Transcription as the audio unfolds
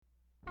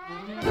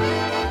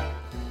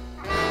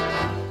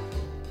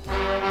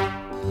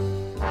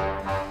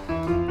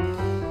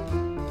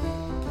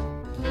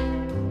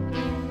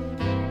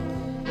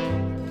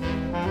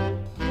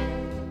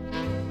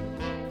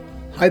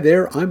Hi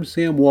there, I'm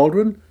Sam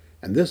Waldron,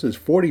 and this is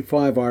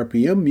 45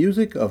 RPM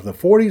music of the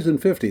 40s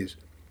and 50s.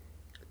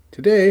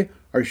 Today,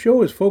 our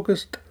show is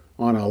focused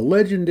on a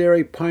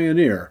legendary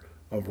pioneer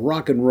of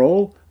rock and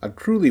roll, a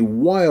truly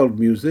wild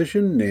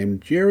musician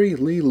named Jerry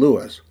Lee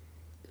Lewis.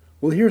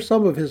 We'll hear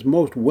some of his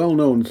most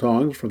well-known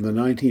songs from the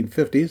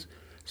 1950s,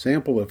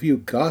 sample a few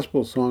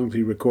gospel songs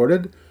he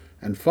recorded,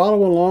 and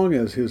follow along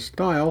as his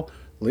style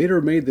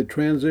later made the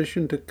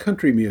transition to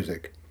country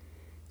music.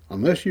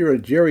 Unless you're a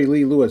Jerry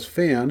Lee Lewis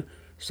fan,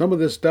 some of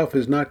this stuff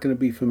is not going to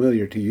be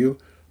familiar to you,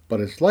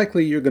 but it's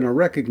likely you're going to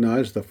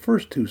recognize the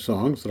first two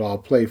songs that I'll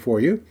play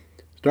for you,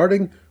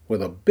 starting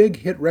with a big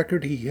hit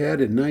record he had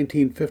in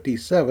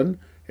 1957.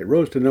 It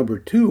rose to number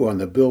 2 on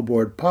the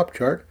Billboard Pop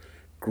Chart,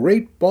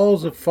 Great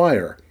Balls of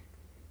Fire.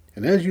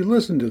 And as you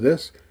listen to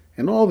this,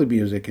 and all the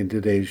music in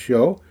today's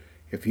show,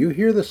 if you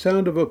hear the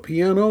sound of a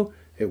piano,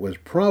 it was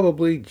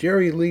probably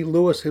Jerry Lee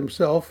Lewis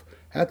himself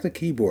at the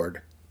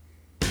keyboard.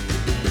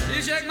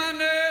 You shake my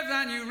nerves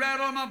and you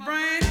rattle my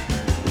brain.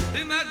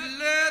 Too much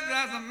love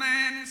drives a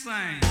man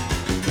insane.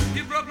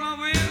 You broke my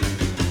will,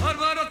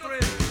 what a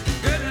thrill.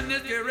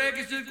 Goodness, your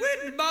records just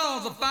quitting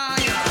balls of fire.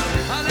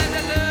 I let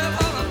you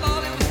love all I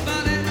thought it was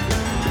funny.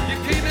 You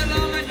came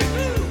along and you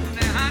moved,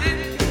 now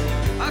honey,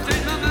 I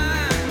changed my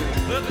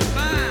mind, love is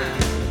fine.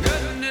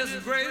 Goodness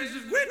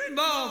gracious, quitting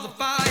balls of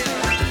fire.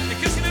 You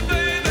kiss me,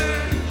 baby.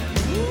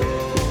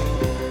 Ooh,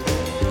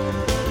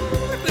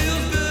 it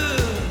feels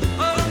good.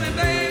 Hold me,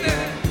 baby.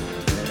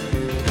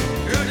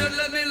 Girl, just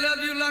let me love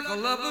you like a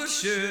lover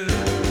should.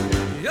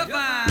 You're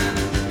fine,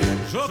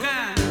 so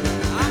kind.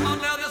 I'm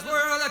gonna tell this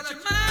world that you're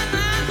mine,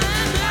 mine,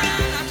 mine,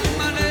 mine. I took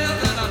my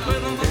nails and I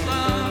twiddle my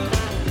thumb.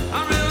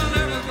 I'm real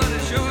nervous, but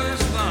it sure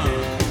is fun.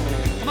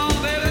 Come on,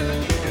 baby,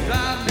 you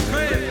drive me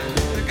crazy.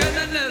 The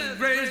goodness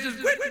gracious,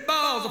 with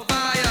balls of fire.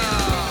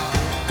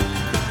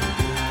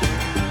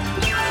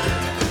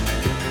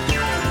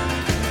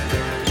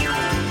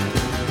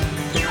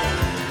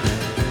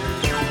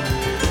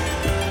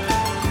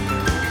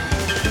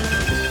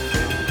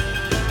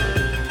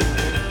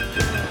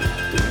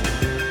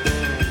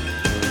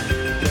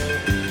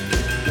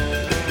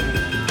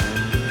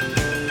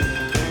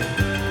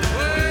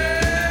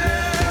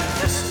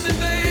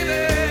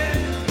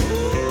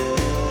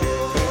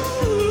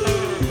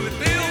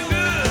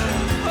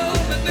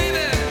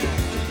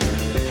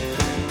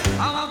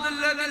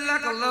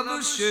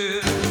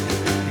 Should.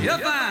 You're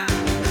fine,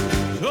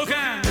 so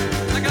kind.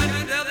 I got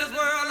to tell this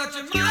world that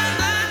you're mine,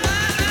 mine,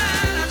 mine,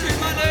 mine. I treat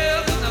my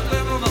nails and I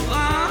quiver my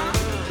thumb.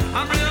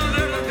 I'm real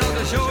nervous because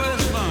the show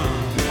is fun.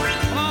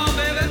 Come on,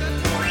 baby,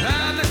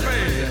 drive me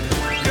crazy.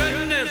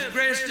 Goodness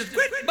gracious,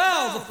 quick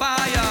balls of fire.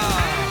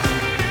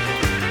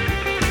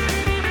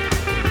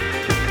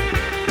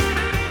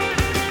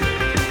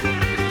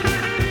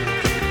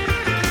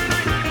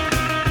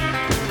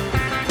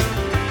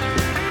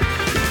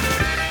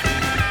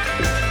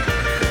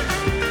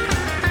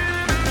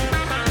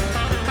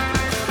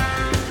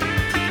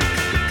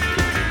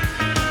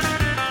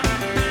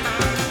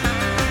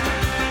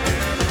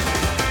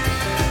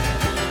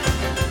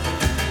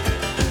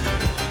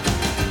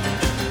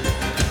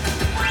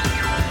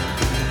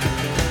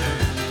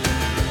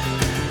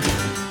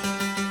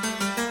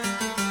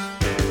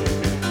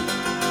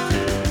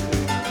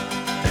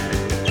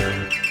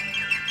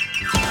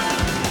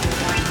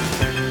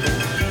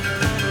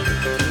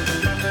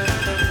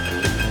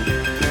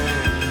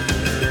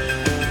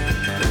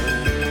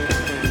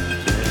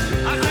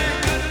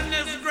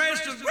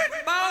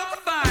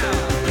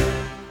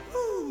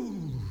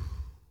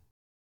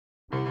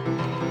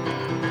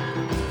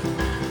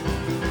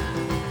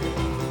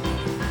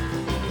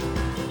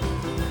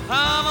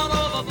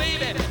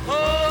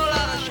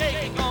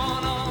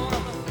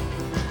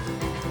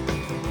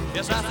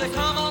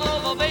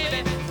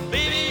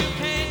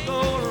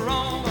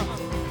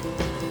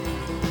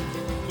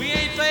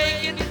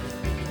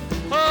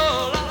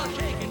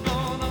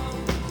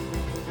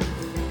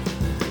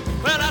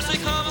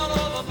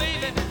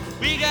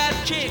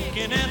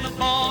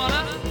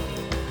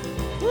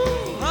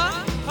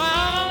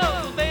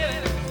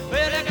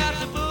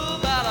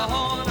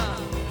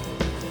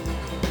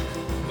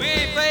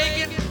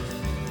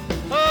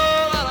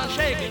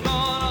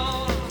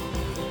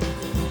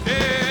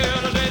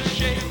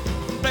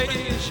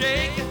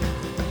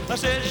 I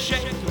said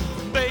shake it,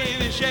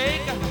 baby,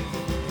 shake it.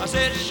 I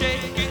said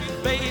shake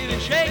it, baby,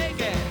 shake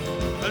it.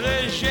 I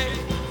said shake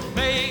it,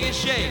 make it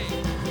shake.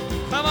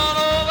 Come on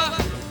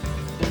over,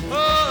 oh,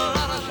 a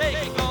lot of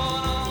shaking going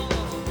on.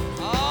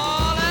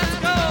 Oh, let's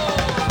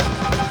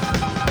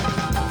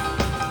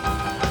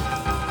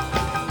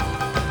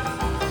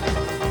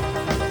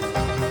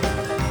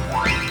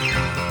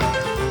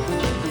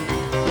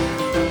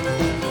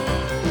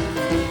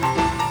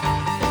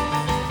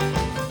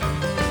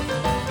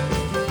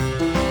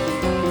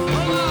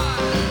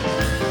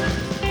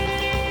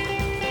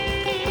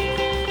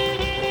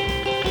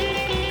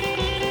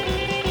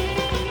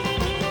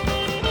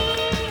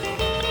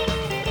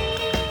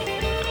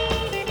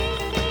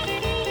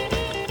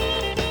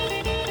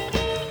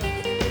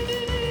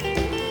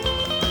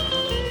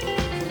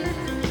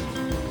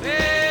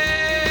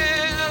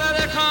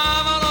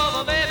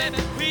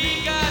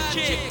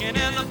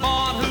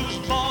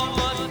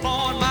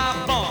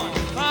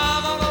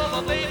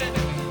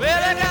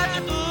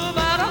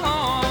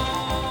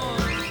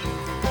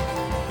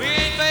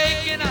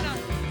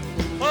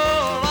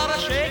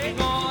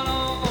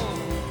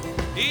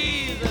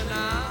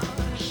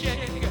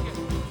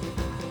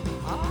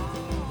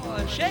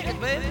shake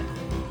it, baby.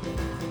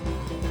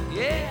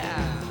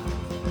 Yeah.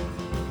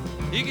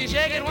 You can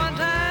shake it one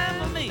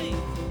time for me.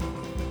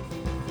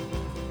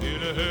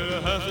 Hit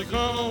has to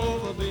come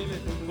over, baby.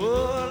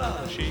 Oh,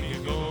 Lord, shake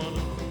it going on.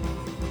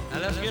 Now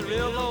let's get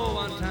real low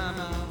one time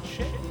now.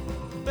 Shake,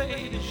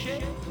 baby,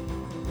 shake.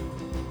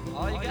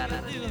 All you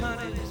gotta do,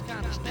 honey, is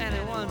kind of stand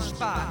in one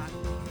spot.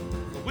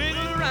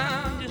 Wiggle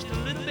around just a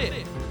little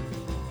bit.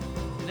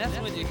 And that's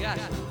when you got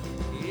it.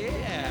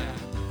 Yeah.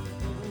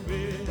 Oh,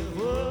 baby,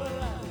 oh, Lord,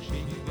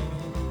 shake it going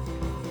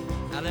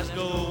on. Now let's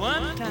go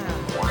one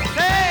time.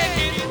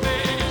 Shake it,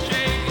 baby,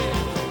 shake it.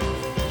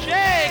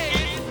 Shake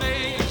it,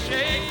 baby,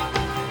 shake it.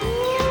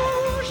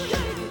 Ooh,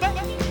 shake it,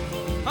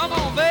 baby. Come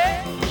on,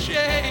 baby,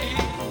 shake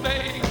it,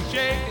 baby,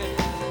 shake it.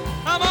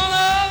 Come on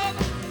up.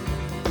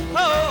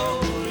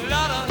 Oh,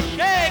 lot of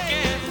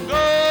shaking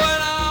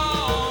going on.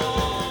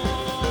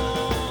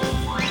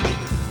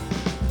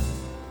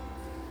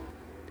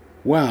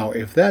 Wow,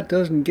 if that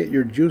doesn't get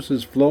your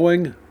juices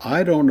flowing,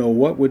 I don't know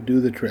what would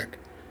do the trick.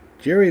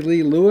 Jerry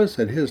Lee Lewis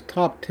and his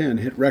top 10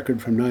 hit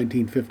record from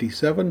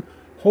 1957,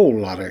 Whole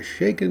Lot of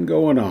Shakin'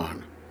 Going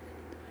On.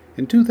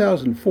 In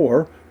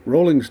 2004,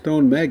 Rolling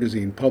Stone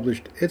magazine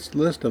published its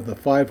list of the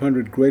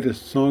 500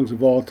 greatest songs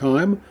of all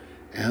time,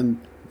 and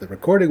the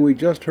recording we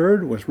just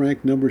heard was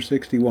ranked number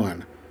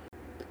 61.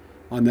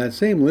 On that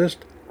same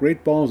list,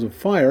 Great Balls of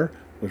Fire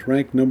was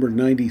ranked number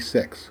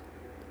 96.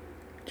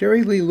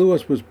 Jerry Lee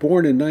Lewis was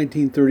born in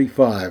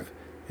 1935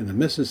 in the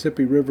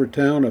Mississippi River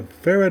town of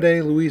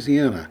Faraday,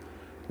 Louisiana,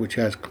 which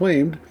has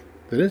claimed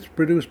that it's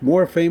produced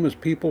more famous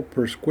people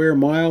per square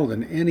mile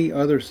than any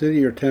other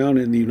city or town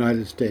in the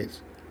United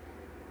States.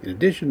 In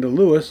addition to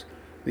Lewis,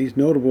 these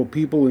notable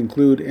people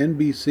include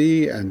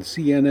NBC and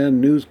CNN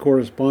news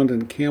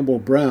correspondent Campbell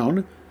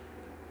Brown,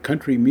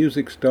 country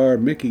music star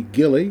Mickey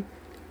Gilley,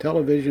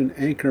 television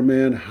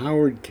anchorman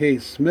Howard K.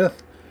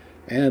 Smith,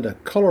 and a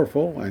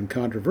colorful and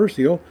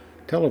controversial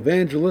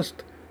televangelist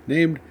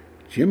named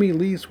Jimmy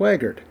Lee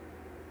Swaggart.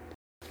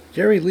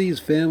 Jerry Lee's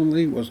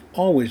family was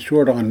always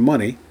short on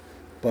money,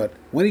 but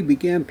when he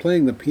began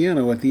playing the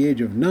piano at the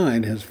age of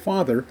 9, his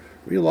father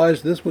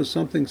realized this was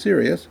something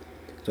serious,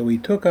 so he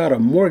took out a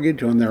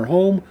mortgage on their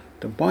home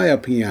to buy a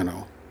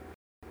piano.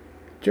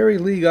 Jerry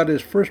Lee got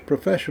his first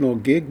professional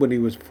gig when he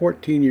was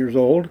 14 years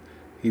old.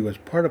 He was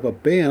part of a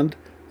band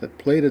that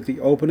played at the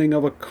opening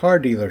of a car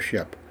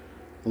dealership.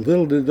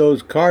 Little did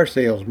those car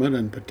salesmen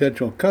and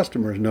potential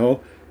customers know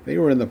they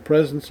were in the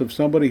presence of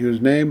somebody whose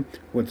name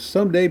would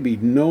someday be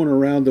known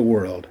around the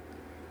world.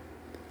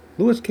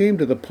 Lewis came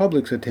to the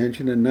public's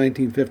attention in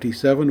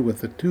 1957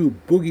 with the two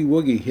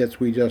boogie-woogie hits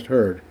we just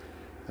heard,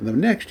 and the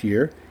next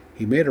year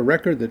he made a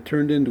record that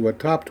turned into a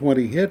top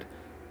 20 hit,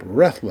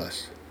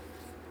 Breathless.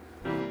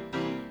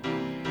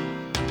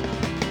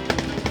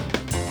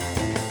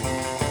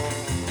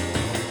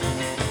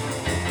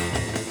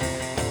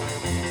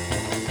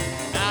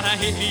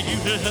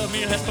 If you love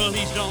me, let's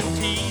please don't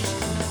tease.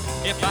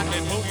 If I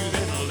can hold you,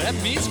 then let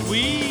me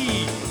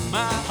squeeze.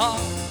 My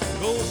heart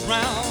goes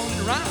round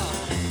and round.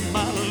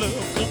 My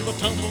love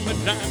comes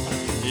tumbling down.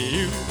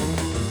 You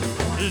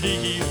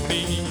leave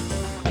me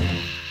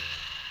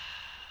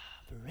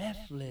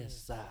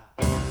breathless.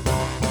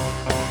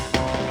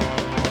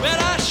 Well,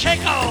 I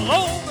shake all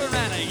over,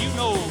 and you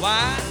know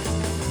why.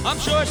 I'm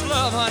sure it's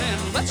love, honey,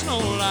 and that's no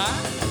lie.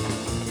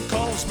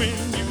 'Cause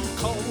when you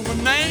call my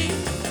name,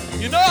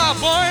 you know I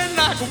burn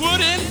like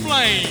wood in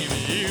flame.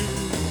 You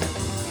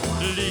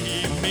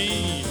leave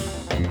me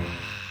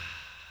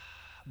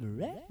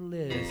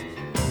breathless.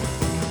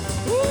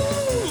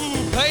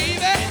 Ooh,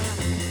 baby.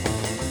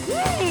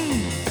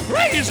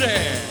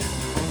 Crazy.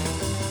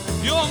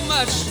 You're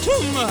much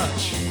too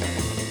much.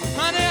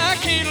 Honey, I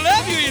can't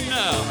love you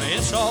enough.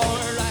 It's all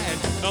right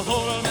to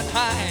hold me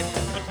tight,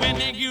 but when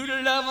you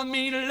love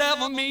me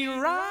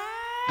right.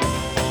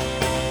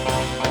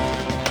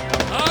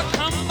 Oh,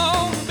 come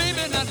on,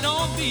 baby, now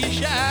don't be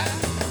shy.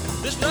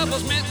 This love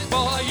was meant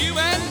for you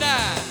and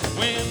I.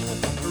 When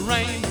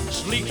rain,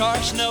 sleet, or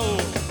snow,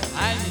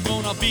 I'm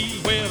gonna be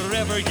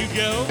wherever you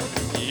go.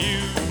 You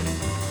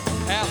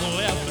have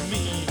left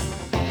me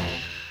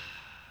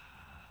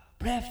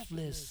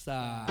breathless.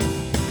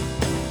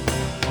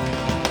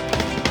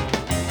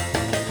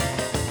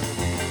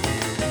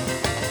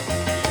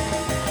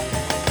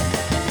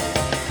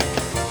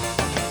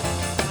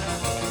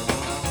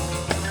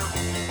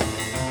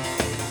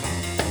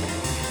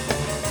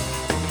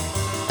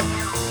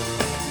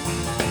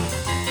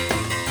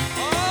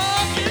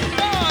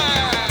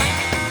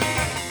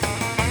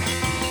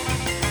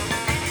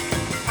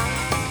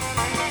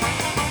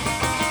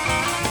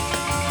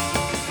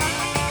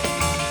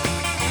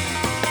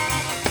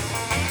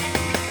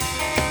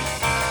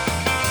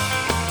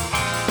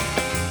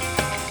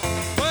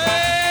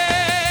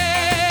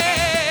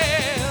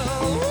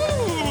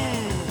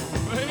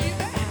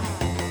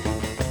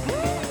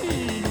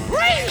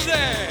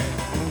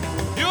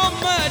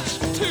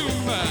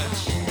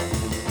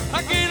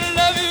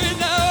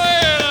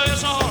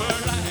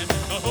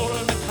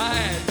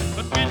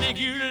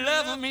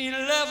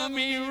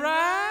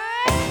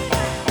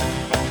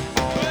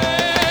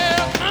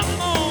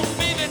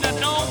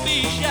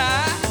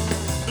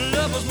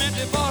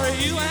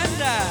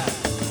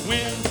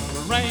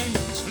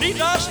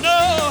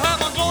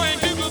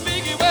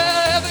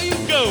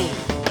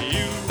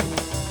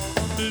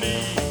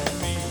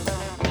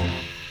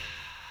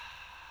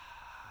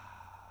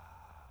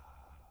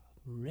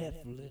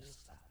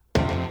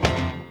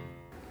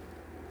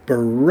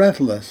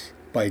 Breathless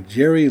by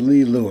Jerry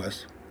Lee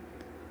Lewis.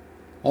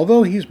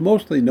 Although he's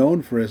mostly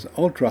known for his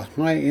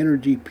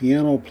ultra-high-energy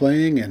piano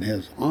playing and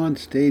his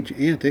on-stage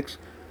antics,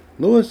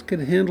 Lewis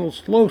can handle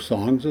slow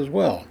songs as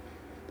well.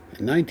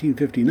 In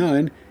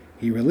 1959,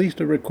 he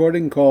released a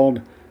recording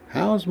called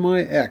How's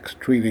My Ex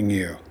Treating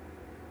You?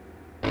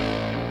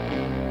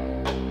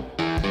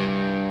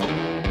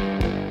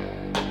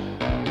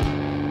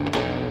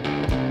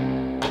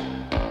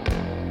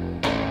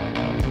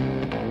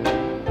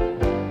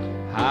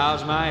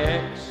 How's my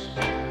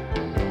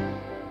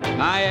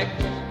ex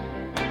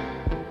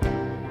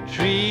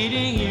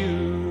treating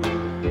you?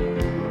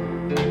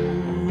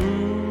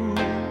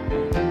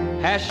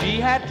 Has she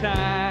had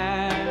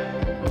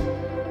time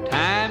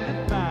to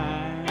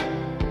find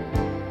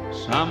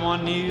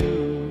someone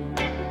new?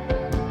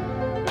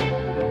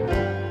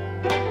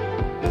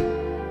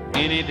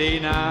 Any day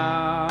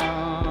now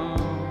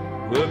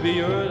will be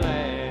your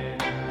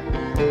last.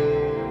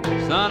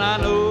 Son, I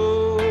know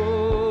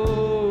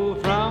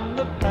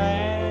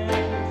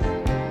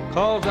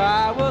 'cause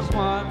I was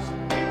once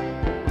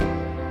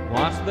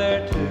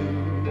there too.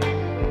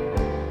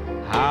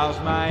 How's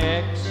my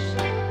ex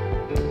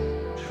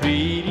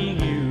treating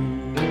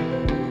you?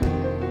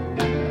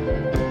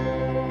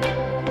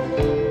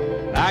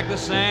 Like the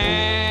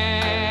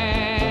sand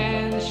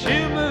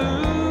she'll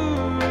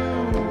move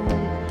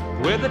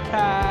with the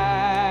tide.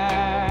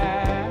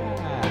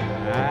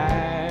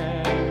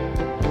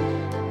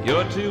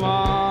 Your two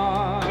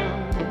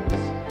arms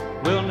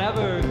will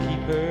never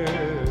keep her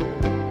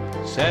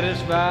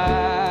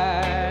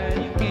satisfied.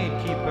 You can't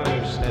keep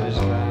her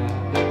satisfied.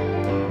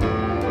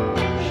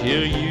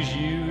 She'll use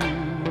you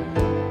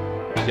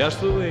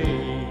just the way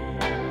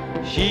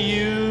she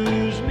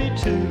used me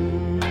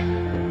too.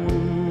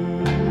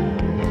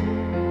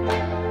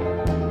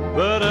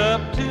 But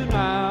up to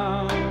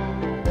now,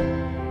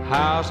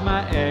 how's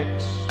my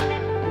ex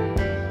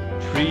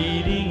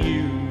treating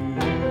you?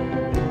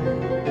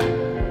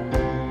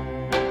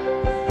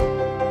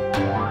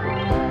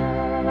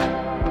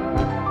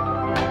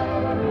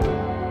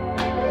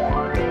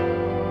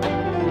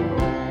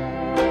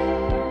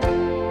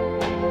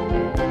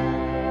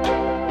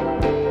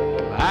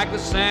 Like the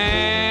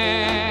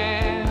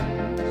sands,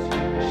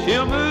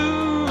 she'll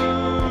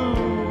move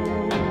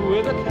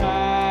with the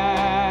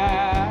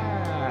tide.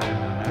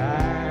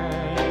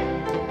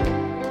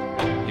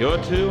 Your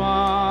two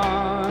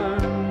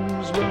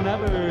arms will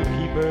never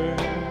keep her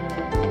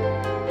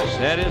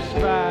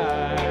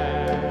satisfied.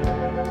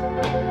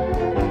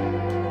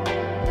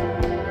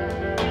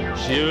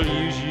 She'll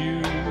use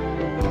you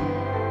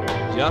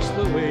just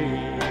the way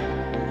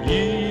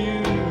you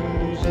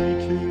use me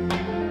too.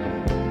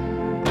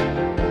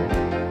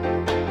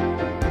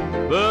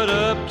 But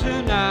up to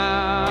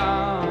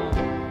now,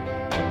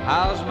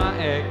 how's my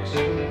ex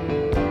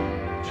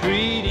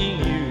treating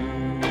you?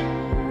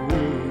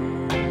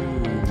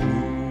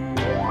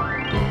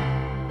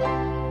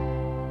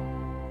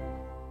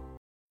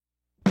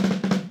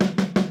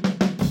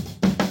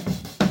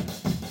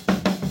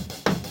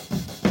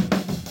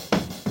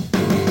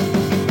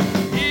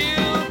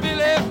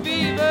 Hillbilly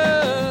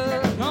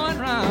fever going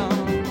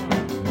round.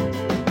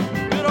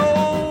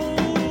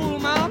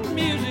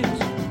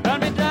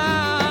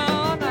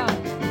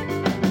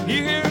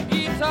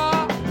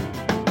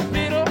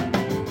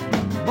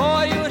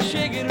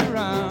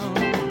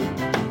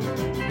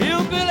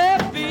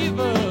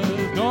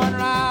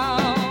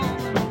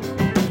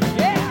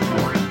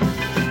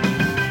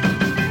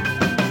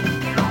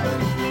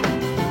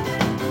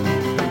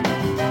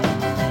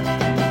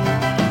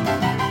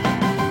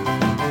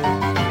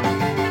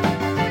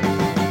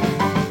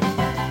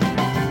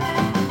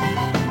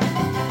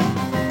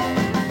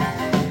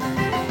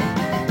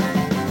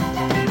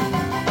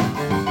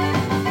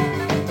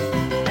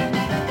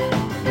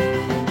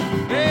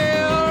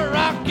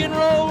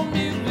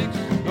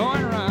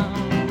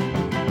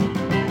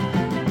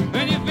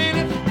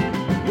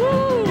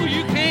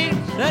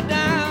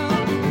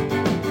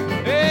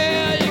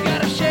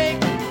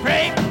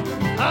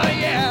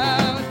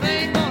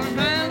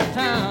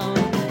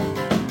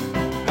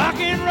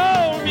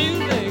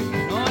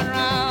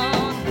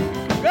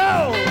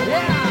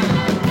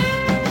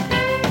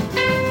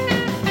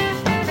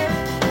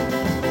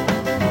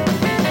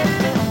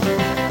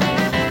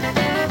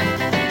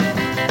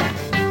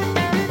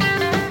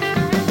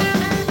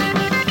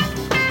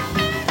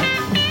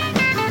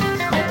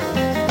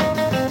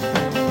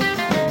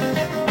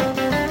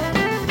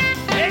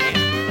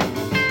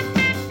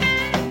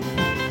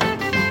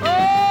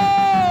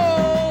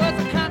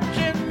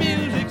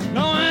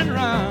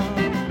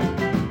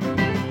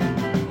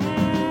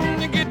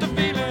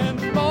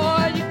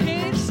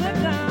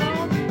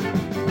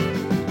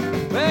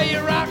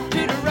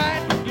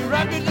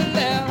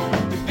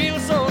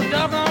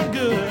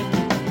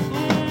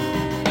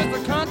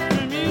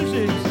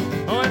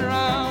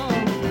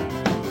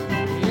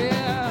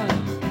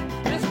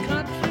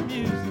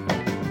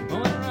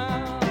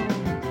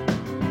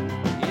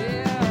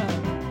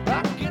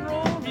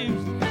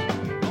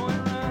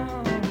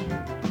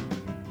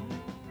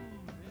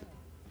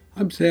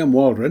 I'm Sam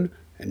Waldron,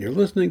 and you're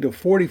listening to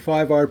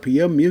 45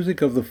 RPM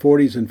music of the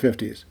 40s and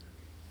 50s.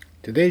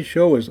 Today's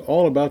show is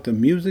all about the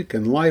music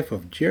and life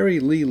of Jerry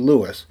Lee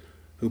Lewis,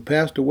 who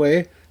passed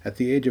away at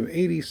the age of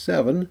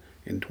 87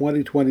 in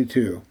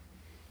 2022.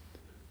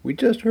 We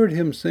just heard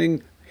him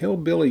sing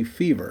Hillbilly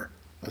Fever,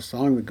 a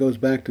song that goes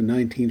back to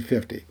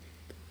 1950.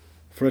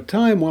 For a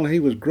time while he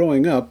was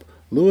growing up,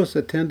 Lewis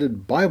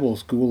attended Bible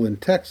school in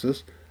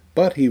Texas,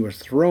 but he was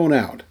thrown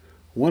out.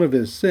 One of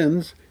his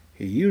sins,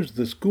 he used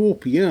the school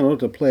piano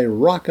to play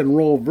rock and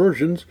roll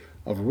versions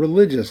of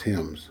religious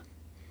hymns.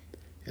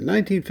 In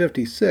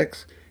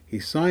 1956,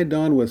 he signed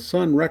on with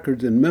Sun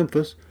Records in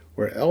Memphis,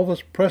 where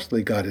Elvis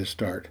Presley got his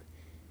start.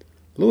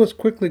 Lewis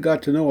quickly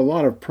got to know a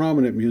lot of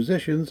prominent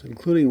musicians,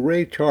 including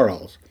Ray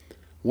Charles.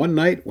 One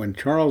night, when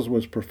Charles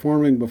was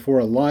performing before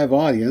a live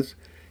audience,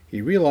 he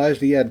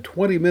realized he had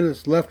 20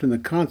 minutes left in the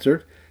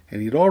concert,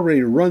 and he'd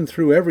already run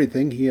through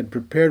everything he had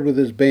prepared with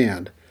his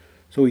band.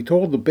 So he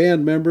told the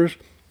band members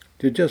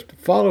to just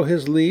follow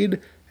his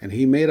lead, and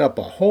he made up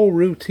a whole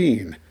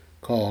routine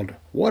called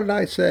What Did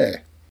I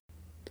Say?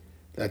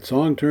 That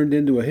song turned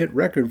into a hit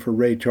record for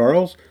Ray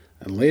Charles,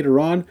 and later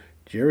on,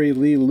 Jerry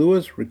Lee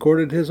Lewis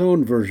recorded his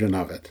own version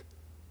of it.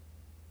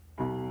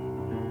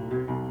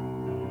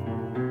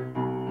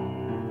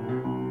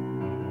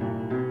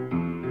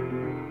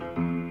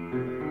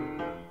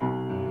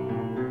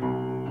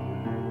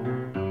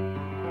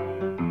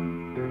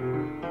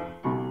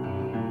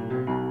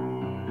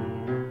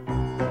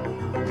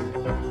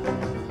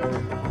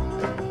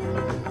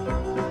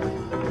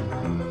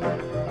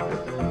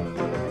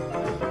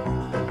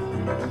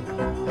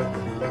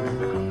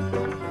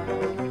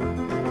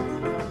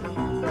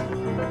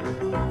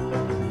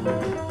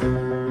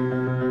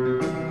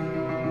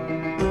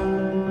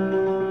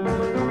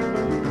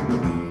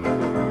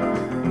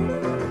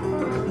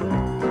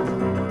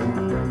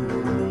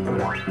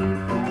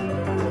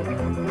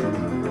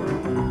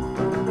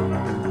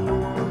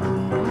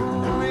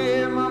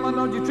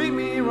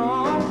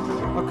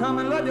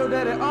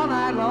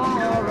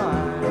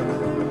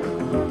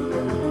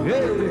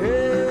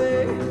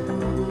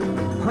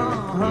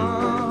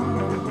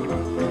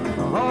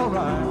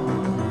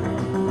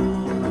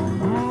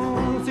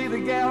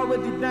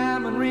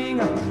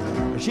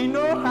 She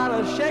know how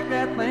to shake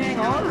that thing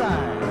all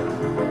right.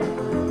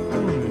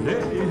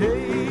 Hey,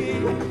 hey.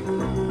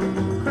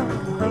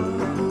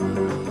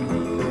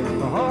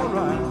 All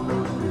right.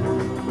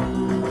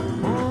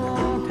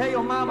 Tell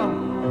your mama,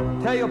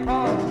 tell your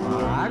pa,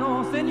 I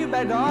gonna send you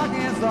back to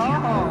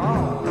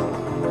Arkansas.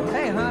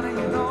 Hey, honey,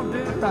 you don't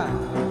do right.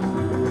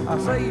 I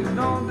say you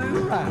don't do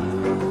right.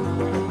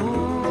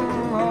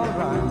 All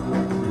right.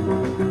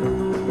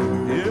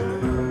 Yeah.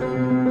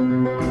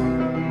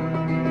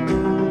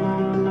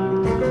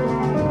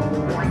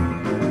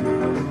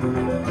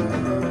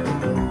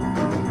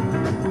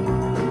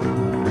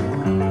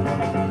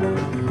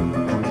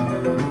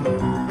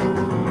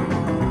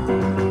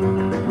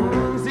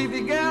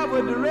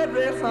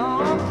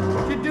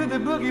 She do the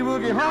boogie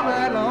woogie all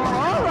night long.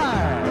 All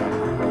right.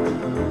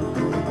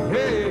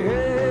 Hey,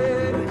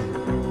 hey.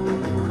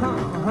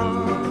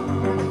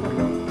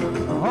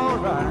 All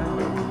right.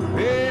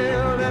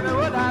 Well, tell me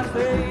what I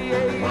say.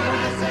 What I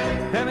say.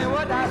 Tell me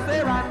what I say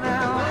right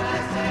now. What I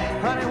say.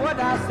 Honey, what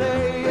I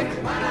say.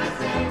 What I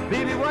say.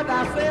 Baby, what I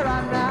say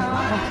right now.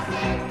 What I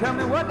say. Tell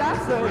me what I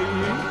say.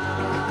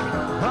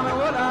 Tell me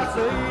what I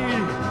say.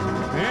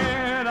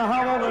 And I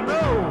wanna know.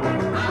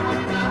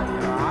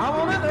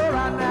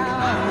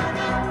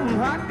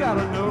 I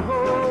gotta know,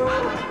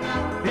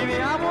 baby,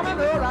 I wanna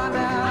know right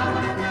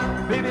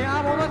now, baby,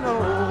 I wanna know,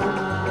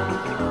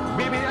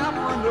 baby, I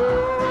wanna know.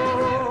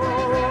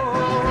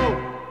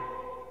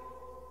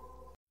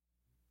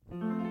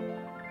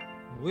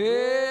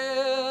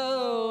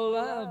 Well,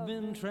 I've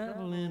been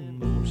traveling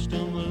most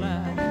of my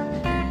life.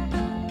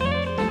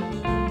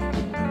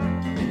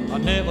 I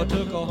never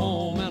took a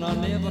home and I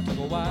never took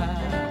a wife.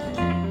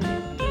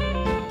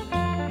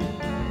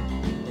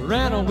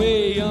 Ran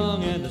away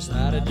young and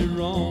decided to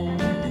roam.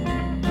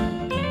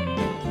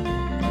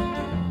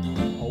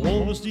 I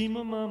wanna see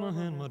my mama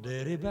and my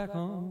daddy back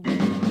home.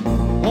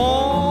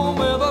 Home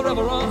where the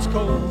river runs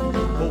cold,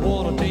 the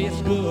water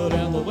tastes good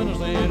and the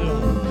winters ain't low.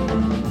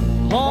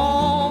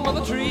 Home where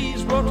the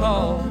trees grow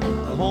tall,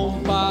 the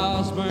home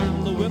fires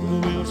burn, the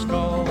whippoorwills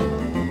call.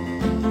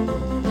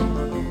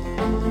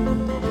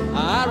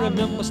 I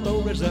remember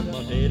stories that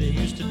my daddy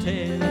used to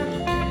tell.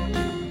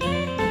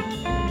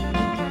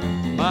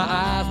 My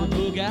eyes would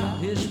look out,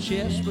 his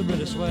chest would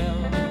really swell.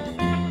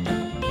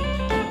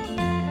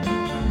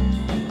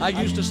 I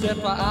used to sit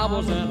for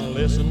hours and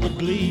listen with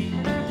glee.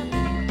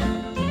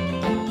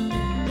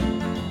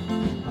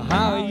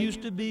 How he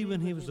used to be when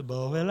he was a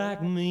boy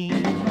like me.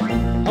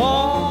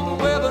 Home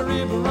where the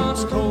river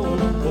runs cold,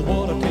 the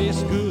water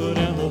tastes good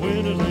and the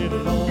winters ain't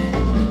long.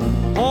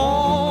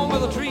 Home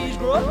where the trees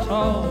grow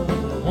tall,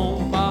 the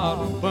home fire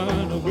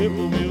burn, the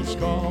whippoorwills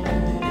call.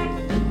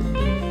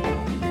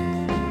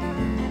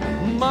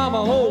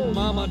 Mama, oh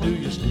mama, do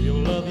you still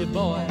love your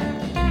boy?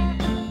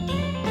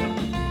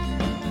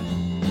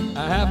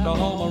 I have to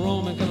haul my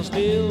Roman 'cause I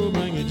still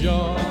bring you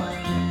joy.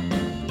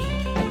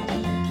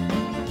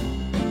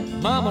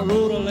 Mama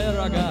wrote a letter,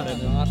 I got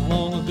it not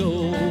long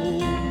ago.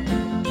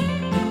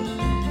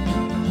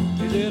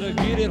 She said,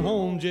 get it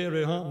home,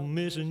 Jerry, I'm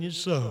missing you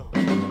so.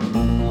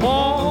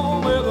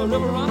 Home where the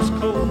river runs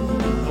cold,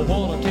 the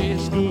water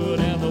tastes good,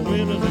 and the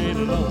winters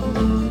ain't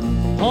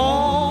long.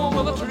 Home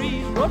where the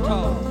trees grow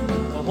tall,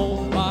 the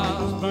home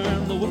fires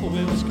burn, the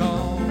whippoorwills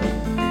call.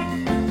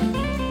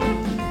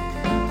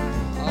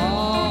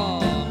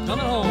 Oh,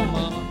 coming home,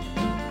 Mama.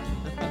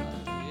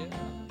 Yeah.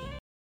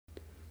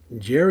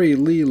 Jerry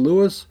Lee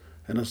Lewis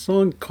and a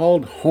song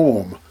called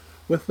Home,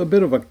 with a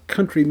bit of a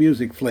country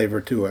music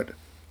flavor to it.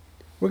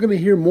 We're going to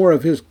hear more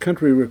of his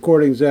country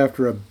recordings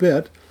after a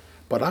bit,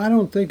 but I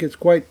don't think it's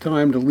quite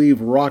time to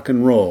leave rock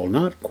and roll,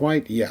 not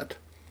quite yet.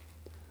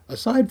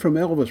 Aside from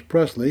Elvis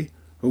Presley,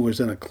 who was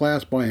in a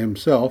class by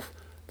himself,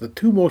 the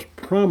two most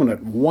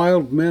prominent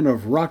wild men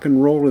of rock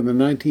and roll in the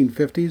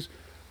 1950s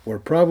were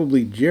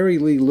probably Jerry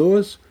Lee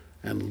Lewis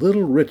and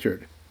Little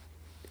Richard.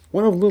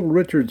 One of Little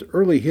Richard's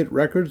early hit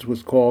records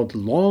was called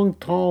Long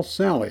Tall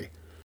Sally.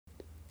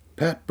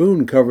 Pat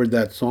Boone covered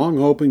that song,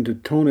 hoping to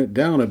tone it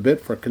down a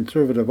bit for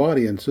conservative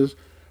audiences,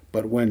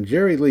 but when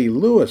Jerry Lee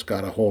Lewis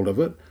got a hold of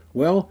it,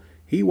 well,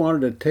 he wanted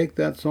to take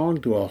that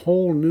song to a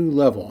whole new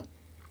level.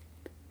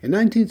 In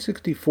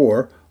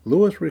 1964,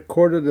 Lewis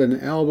recorded an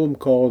album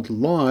called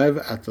Live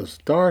at the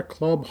Star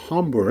Club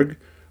Hamburg,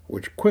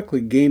 which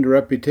quickly gained a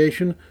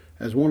reputation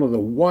as one of the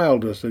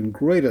wildest and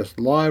greatest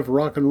live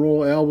rock and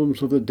roll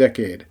albums of the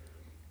decade.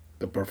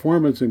 The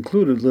performance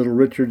included Little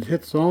Richard's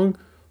hit song,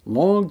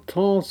 Long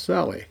Tall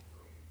Sally.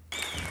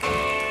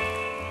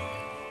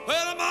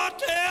 Well, the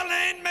motel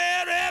ain't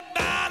Mary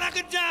by like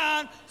a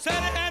John. Said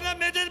he had a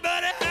midget,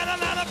 but he had a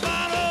lot of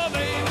fun, oh,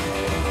 baby.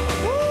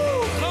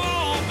 Woo, come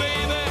on,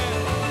 baby.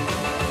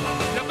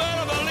 You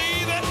better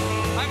believe it.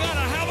 I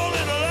gotta have a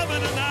little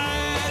loving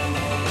tonight.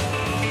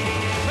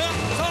 Well,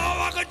 so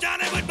Uncle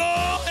Johnny would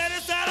bow at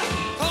his saddle.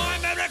 Call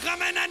him every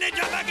coming and he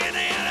jump back in the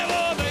alley,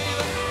 oh, baby.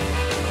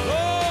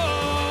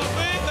 Oh,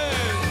 baby.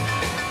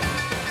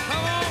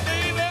 Come on,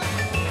 baby.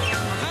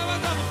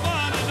 Having some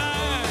fun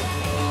tonight.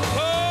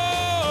 Oh.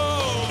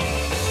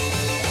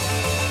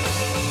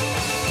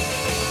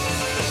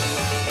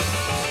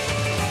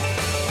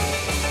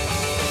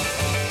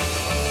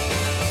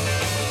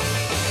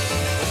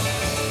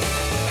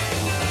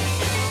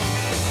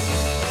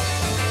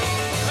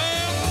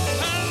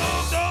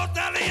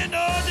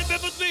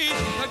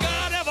 I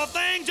got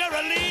everything,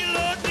 Jerry Lee,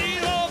 Lord Lee,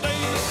 oh, baby.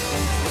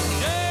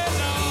 Yeah,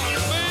 now,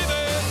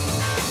 baby.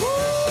 Woo,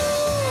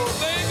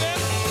 baby.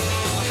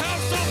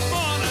 Have some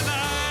fun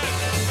tonight.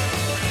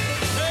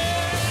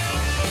 Yeah.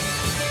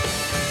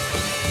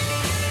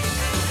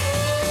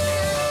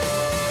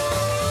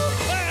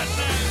 That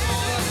thing,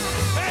 boy.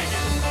 Hey.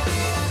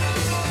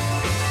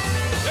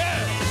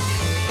 Yeah.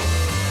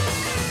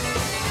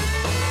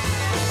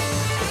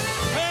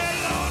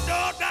 Hello,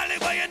 dog, darling,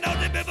 well, you know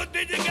the people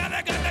did you gotta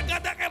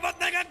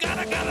everything I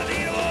gotta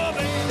need, oh,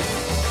 baby.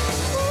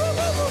 Ooh,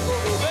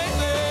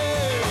 baby,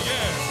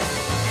 yeah.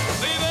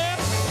 Baby,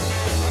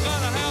 I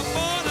gotta have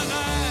fun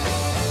tonight.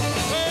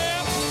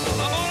 Well,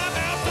 I'm gonna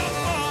have some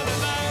fun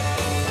tonight.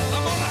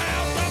 I'm gonna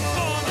have some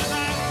fun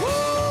tonight.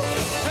 Woo,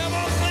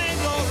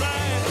 everything's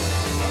alright.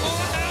 I'm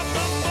gonna have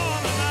some fun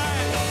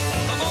tonight.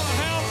 I'm gonna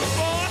have some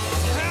fun,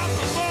 have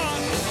some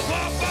fun.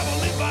 Blah, blah,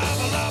 blah, blah,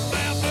 blah,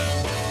 blah, blah.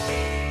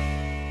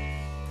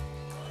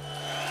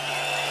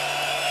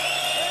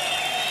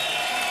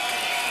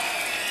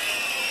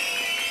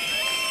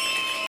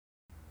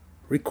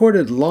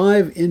 Recorded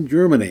live in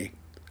Germany,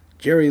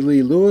 Jerry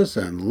Lee Lewis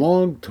and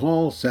Long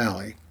Tall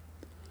Sally.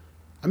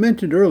 I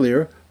mentioned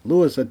earlier,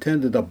 Lewis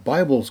attended a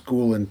Bible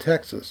school in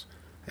Texas,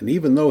 and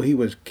even though he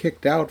was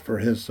kicked out for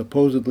his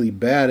supposedly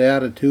bad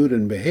attitude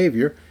and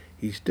behavior,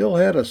 he still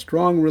had a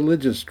strong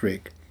religious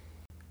streak.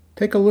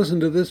 Take a listen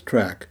to this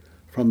track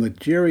from the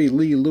Jerry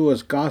Lee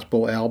Lewis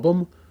gospel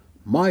album,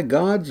 My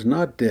God's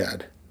Not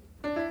Dead.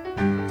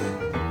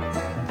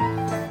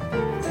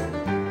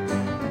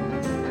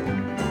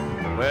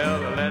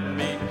 Well, let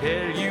me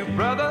tell you,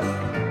 brother,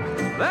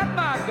 that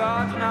my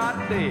God's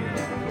not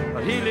dead,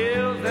 but he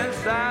lives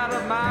inside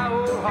of my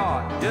old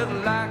heart, just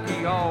like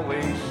he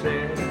always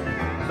said.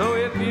 So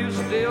if you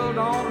still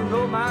don't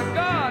know my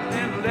God,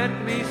 then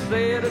let me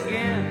say it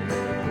again.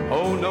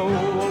 Oh no,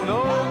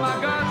 my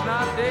God's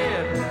not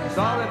dead.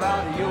 Sorry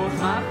about yours,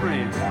 my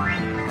friend.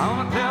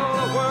 I'm gonna tell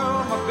the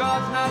world my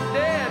God's not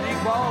dead. He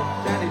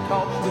walks and he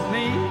talks with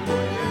me,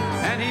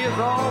 and he is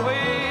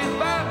always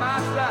by my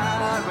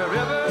side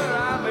wherever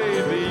I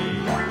may be.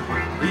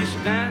 He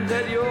stands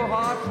at your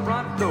heart's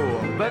front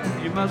door, but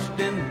you must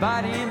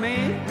invite him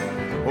in.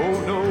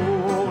 Oh no,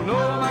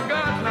 my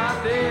God's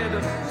not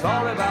dead.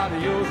 Sorry about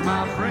yours,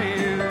 my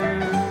friend.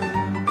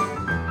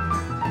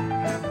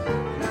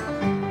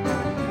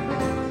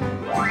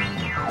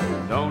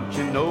 Don't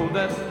you know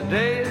that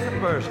today is the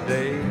first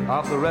day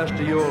of the rest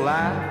of your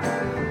life?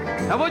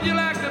 Now would you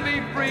like to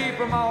be free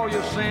from all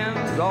your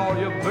sins, all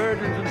your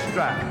burdens and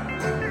strife?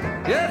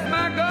 Yes,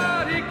 my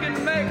God, He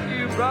can make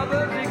you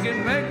brothers, He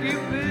can make you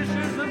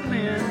fishers of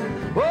men.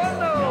 Oh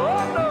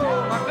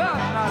no, my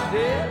God's not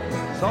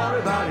dead.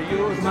 Sorry about it,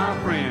 yours, my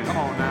friend. Come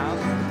on now.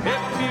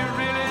 If you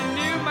really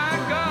knew my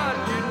God,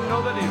 you'd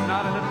know that He's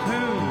not in a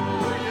tomb.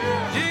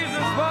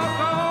 Jesus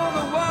walked on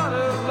the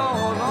water,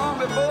 Lord, long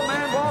before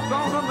man walked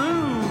on the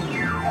moon.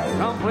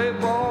 Come play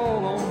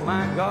ball on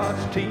my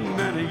God's team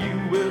and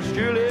you will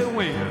surely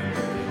win.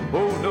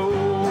 Oh no,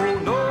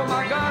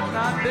 my God's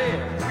not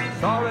dead.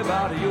 Sorry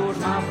about it, yours,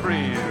 my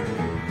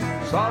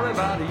friend. Sorry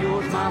about it,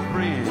 yours, my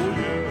friend.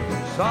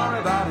 Sorry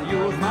about it,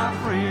 yours, my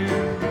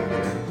friend.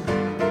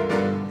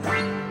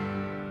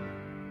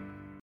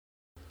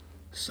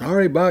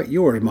 Sorry About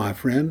Yours, My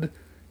Friend,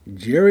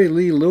 Jerry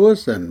Lee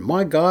Lewis and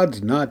My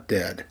God's Not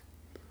Dead.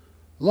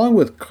 Along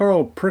with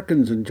Carl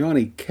Perkins and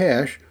Johnny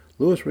Cash,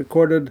 Lewis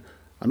recorded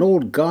an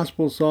old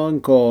gospel song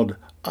called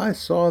I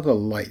Saw the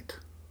Light.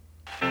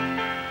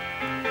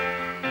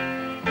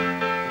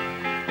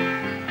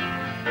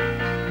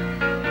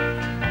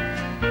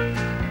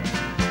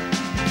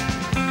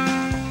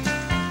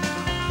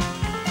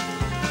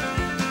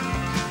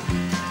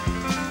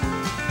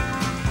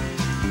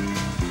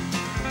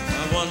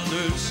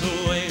 So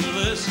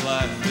aimless,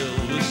 life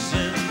filled with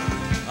sin,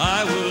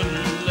 I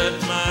wouldn't let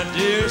my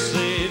dear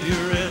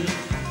Savior in.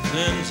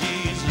 Then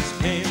Jesus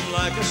came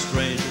like a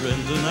stranger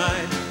in the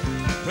night.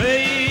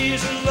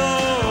 Praise the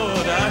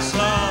Lord, I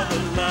saw the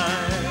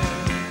light.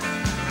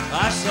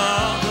 I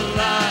saw the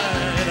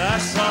light, I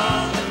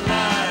saw the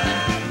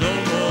light. No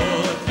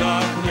more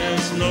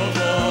darkness, no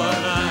more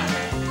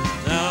night.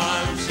 Now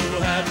I'm so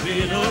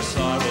happy, no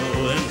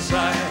sorrow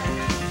inside.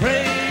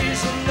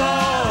 Praise the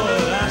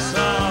Lord, I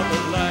saw the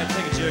light.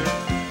 Thank you, Jerry.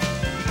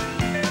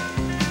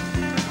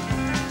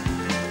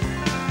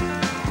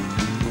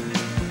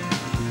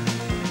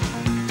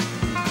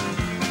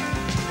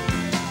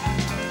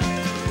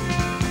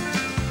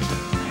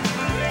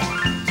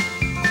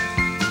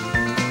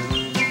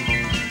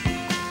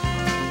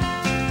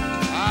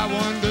 I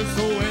wonder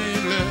so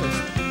aimless,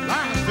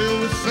 life filled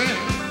with sin.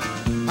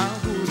 I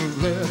wouldn't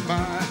let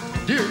my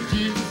dear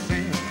Jesus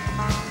in.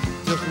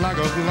 Just like a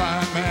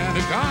blind man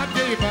that God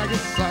gave back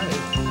his sight.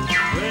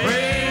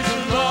 Praise the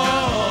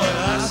Lord,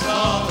 I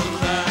saw the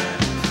light.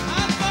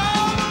 I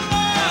tell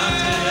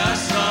you, I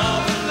saw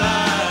the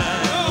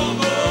light. No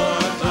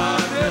more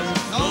darkness,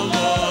 no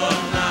more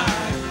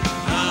night.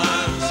 Now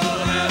I'm so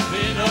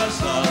happy, no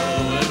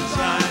sorrow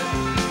inside.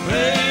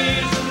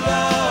 Praise the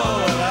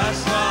Lord, I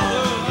saw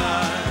the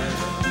light.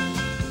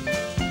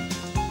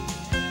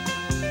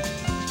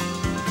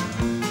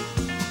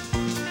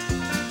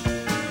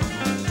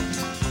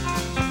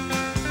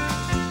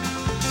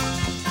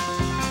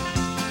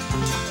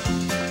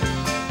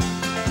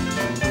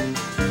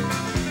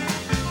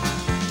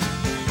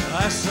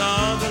 I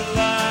saw the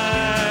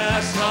light,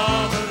 I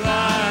saw the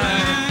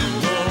light.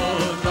 No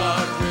more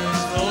darkness,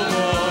 no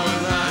more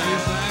night.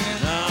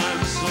 Now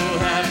I'm so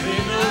happy,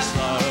 no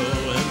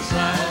sorrow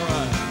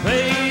inside.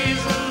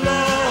 Praise the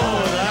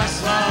Lord, I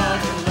saw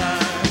the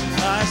light.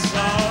 I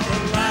saw the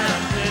light,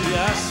 I tell you,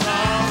 I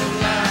saw the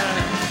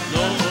light.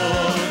 No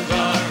more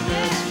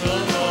darkness, no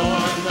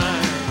more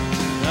night.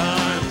 Now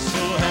I'm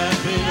so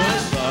happy, no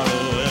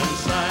sorrow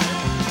inside.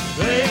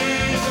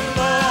 Praise the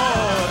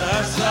Lord,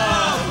 I saw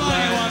the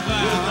light.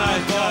 Good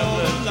night, God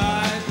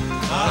bless.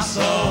 I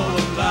saw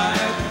the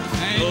light.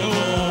 No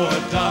more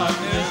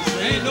darkness,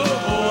 ain't no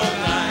more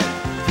night.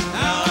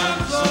 Now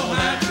I'm so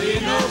happy,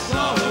 no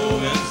sorrow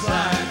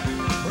inside.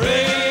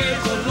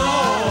 Praise the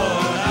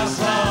Lord, I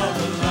saw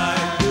the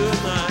light. Good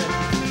night.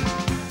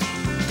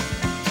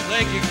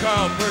 Thank you,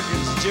 Carl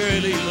Perkins, Jerry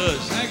Lee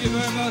Lewis. Thank you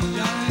very much,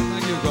 Johnny.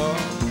 Thank you, Carl.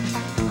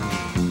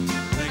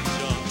 Thank you,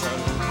 John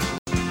Carter.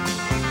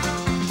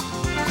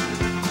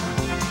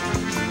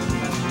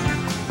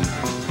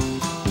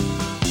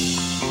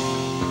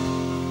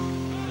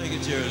 Thank you,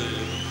 Jerry Lee.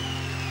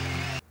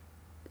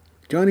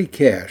 Johnny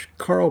Cash,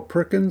 Carl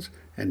Perkins,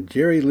 and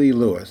Jerry Lee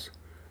Lewis.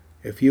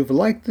 If you've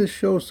liked this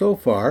show so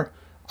far,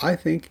 I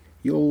think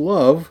you'll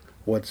love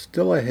what's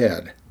still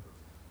ahead.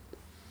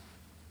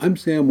 I'm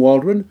Sam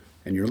Waldron,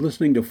 and you're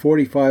listening to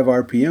 45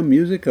 RPM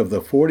music of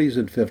the 40s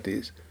and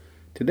 50s.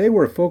 Today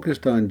we're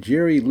focused on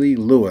Jerry Lee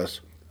Lewis,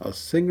 a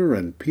singer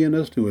and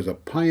pianist who was a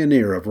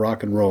pioneer of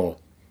rock and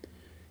roll.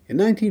 In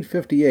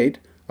 1958,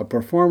 a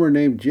performer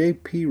named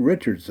J.P.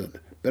 Richardson,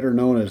 better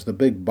known as the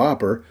Big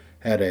Bopper,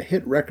 had a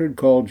hit record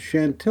called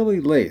Chantilly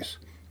Lace.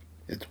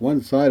 It's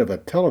one side of a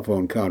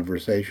telephone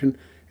conversation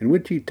in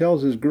which he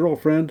tells his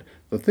girlfriend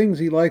the things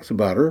he likes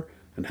about her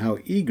and how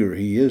eager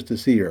he is to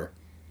see her.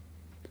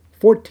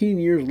 14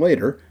 years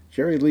later,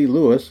 Jerry Lee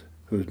Lewis,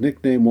 whose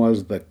nickname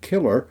was The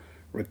Killer,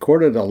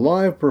 recorded a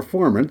live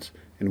performance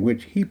in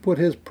which he put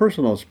his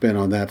personal spin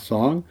on that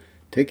song,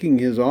 taking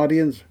his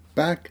audience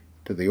back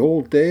to the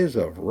old days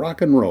of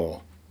rock and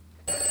roll.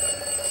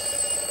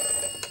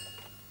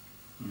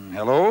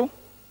 Hello?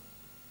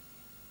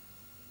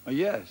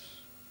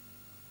 Yes.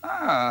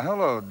 Ah,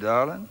 hello,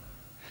 darling.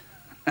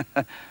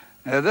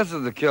 This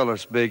is the killer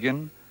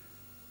speaking.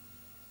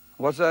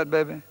 What's that,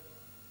 baby?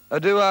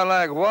 Do I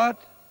like what?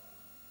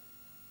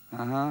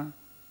 Uh-huh.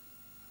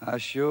 I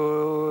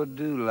sure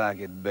do like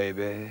it,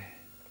 baby.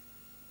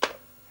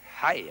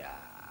 Hiya.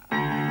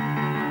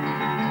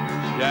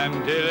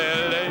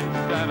 Chantilly lace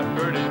and a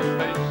pretty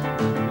face,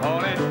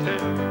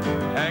 ponytail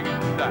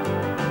hanging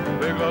down,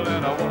 wiggle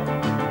and a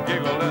walk,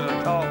 giggle and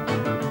a talk.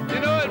 You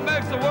know it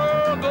makes the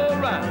world go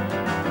round.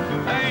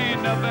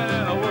 Ain't nothing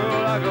in the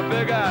world like a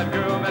big-eyed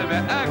girl, make me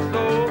act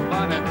so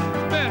funny.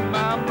 Spend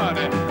my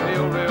money,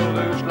 feel real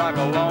loose like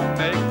a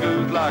long-necked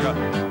goose, like a...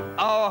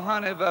 Oh,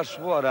 honey, that's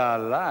what I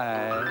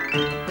like.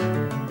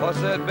 What's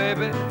that,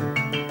 baby?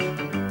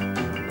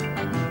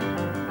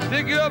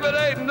 Pick you up at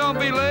 8 and don't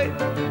be late.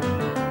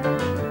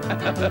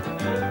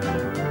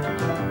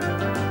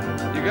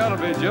 You gotta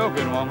be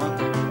joking, woman.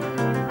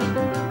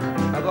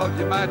 I thought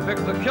you might pick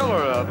the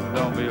killer up and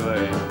don't be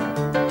late.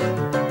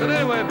 But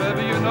anyway,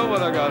 baby, you know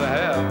what I gotta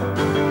have.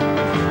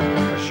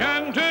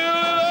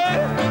 Chantilly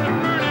in a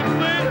pretty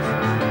place,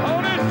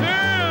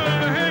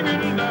 ponytail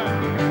hanging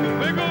down,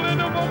 wiggle in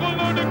the vocal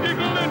or the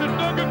giggle in the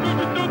doggy,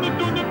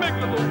 do the make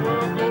the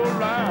world go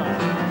round.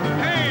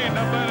 Ain't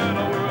nothing in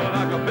the world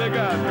like a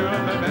big-eyed girl,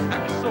 baby,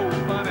 act so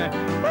funny.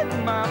 Put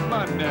my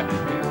money,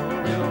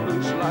 real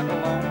loose like a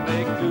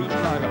long-necked goose,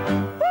 like a,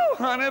 woo,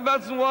 honey,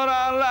 that's what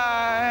I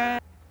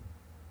like.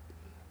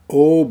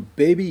 Oh,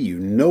 baby, you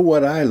know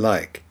what I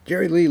like.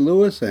 Jerry Lee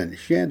Lewis and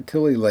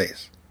Chantilly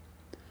Lace.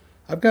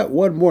 I've got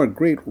one more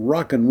great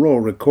rock and roll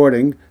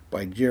recording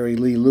by Jerry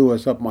Lee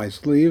Lewis up my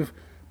sleeve,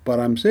 but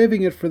I'm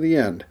saving it for the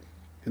end.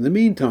 In the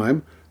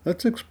meantime,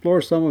 let's explore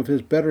some of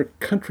his better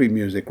country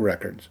music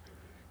records.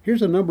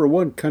 Here's a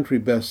 #1 country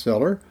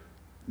bestseller,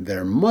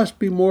 There Must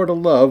Be More to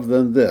Love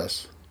Than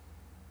This.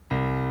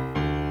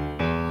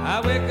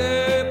 I wake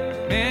up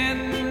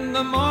in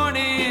the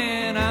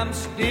morning, I'm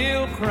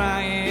still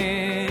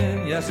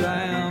crying, yes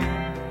I am.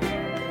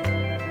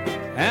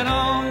 And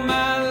on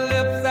my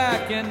lips I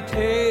can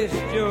taste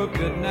your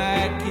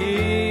goodnight kiss.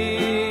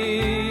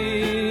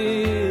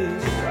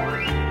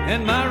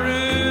 In my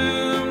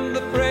room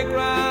the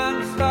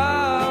fragrance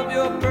of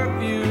your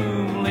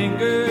perfume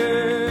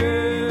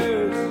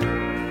lingers,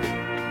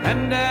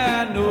 and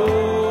I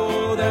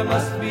know there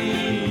must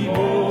be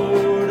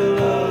more to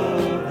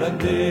love than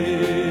this.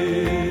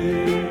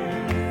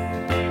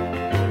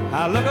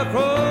 I look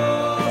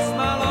across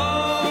my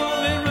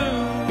lonely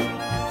room,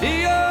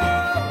 see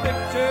your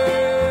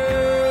picture,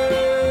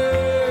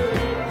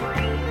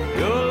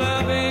 your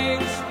loving,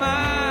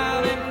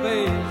 smiling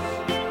face.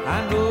 I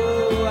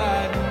know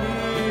I'd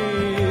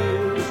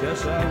miss,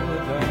 yes I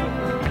would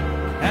have.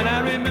 And I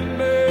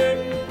remember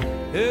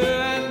to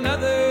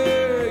another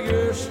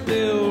you're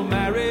still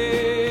married,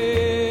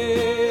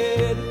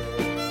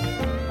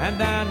 and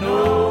I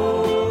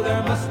know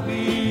there must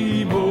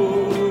be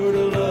more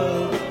to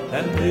love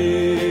than this.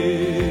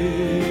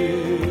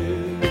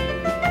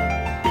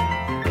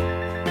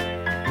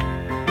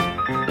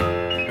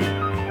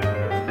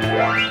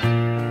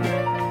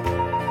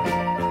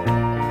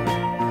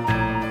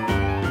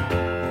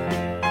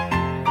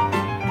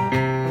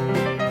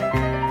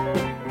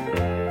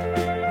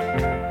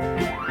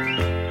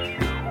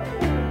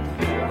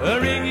 The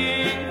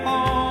ringing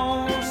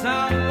phone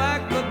sounds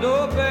like the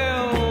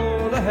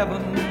doorbell to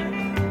heaven.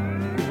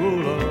 Oh,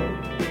 Lord.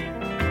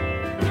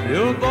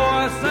 Your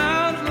voice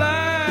sounds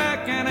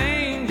like an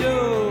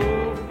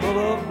angel full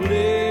of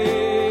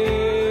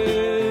bliss.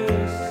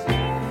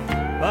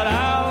 But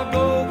I'll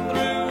go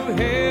through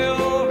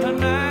hell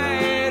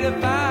tonight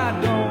if I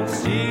don't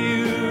see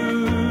you.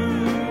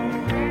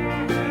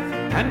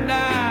 And I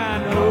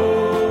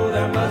know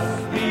there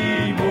must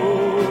be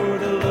more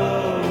to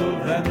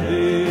love than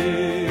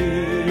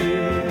this.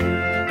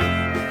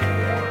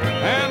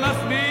 There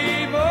must be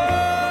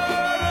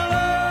more to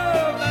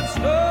love than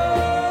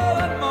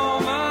stolen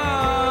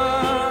moments.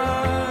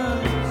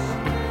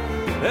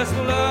 This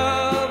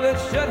love, it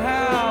should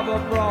have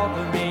brought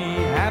me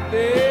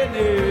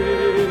happiness.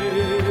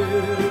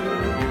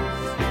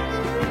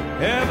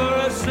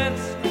 Ever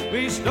since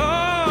we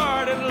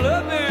started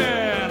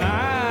loving,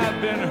 I've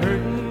been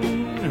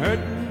hurting,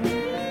 hurting,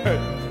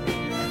 hurting.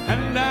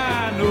 And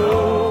I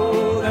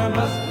know there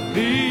must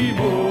be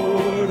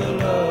more to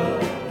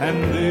love than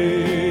this.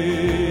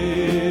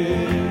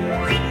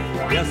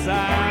 Yes,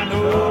 I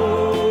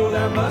know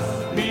there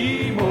must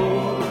be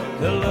more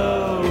to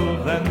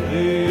love than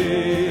this.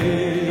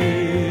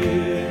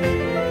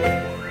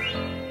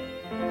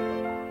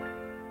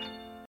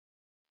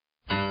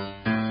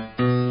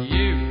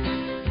 You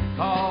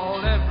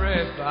called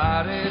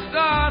everybody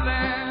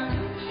darling.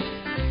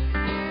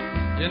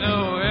 You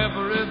know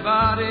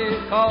everybody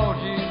called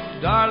you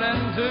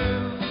darling too.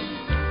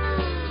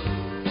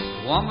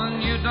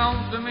 Woman, you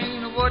don't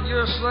mean what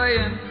you're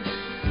saying.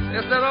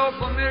 It's that old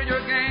familiar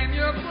game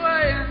you're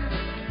playing.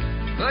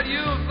 But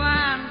you'll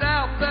find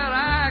out that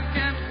I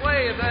can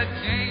play that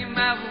game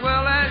as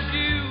well as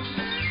you.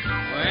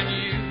 When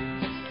you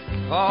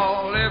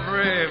call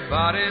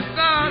everybody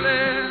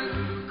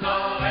darling.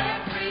 Call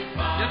everybody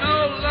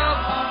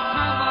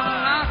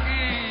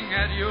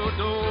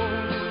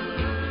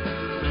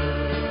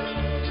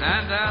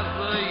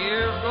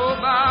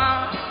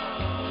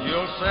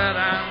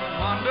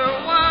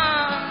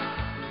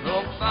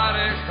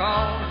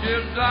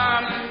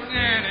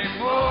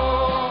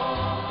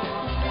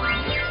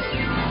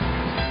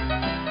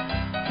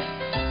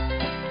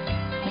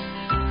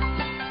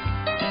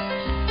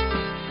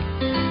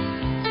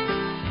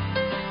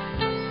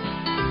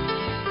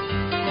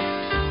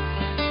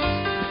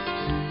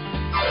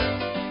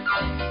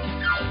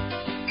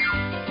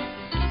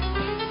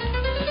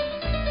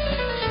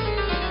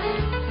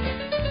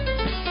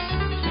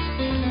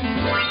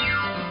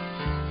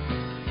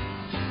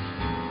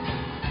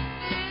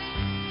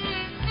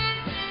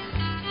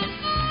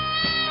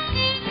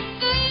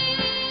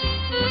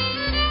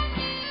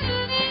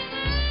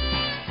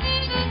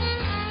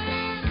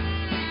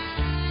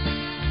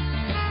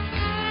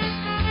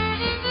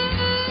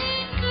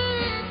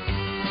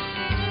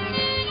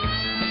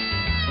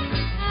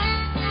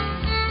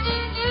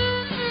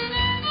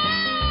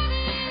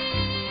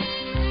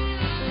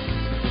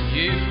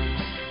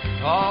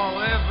Call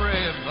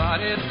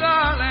everybody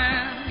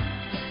darling.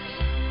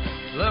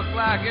 Look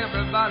like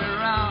everybody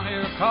around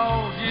here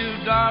calls you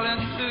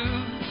darling too.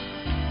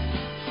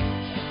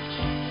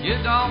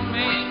 You don't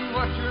mean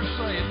what you're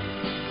saying,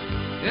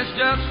 it's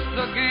just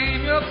the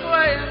game you're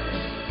playing.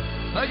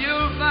 But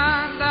you'll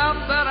find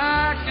out that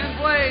I can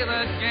play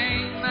that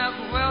game as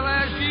well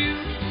as you.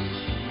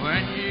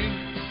 When you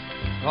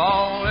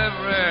call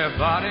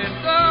everybody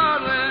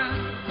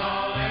darling,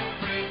 call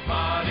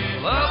everybody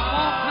love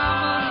won't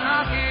come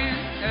a-knocking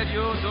at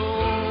your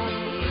door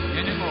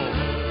anymore.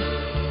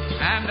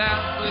 And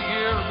as the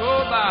years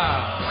go by,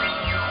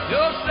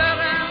 you'll sit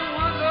and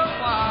wonder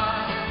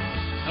why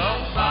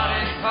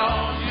nobody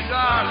calls you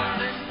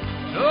darling.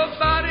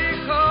 Nobody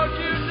calls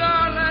you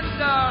darling,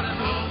 darling.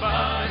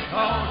 Nobody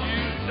calls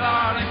you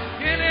darling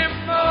anymore.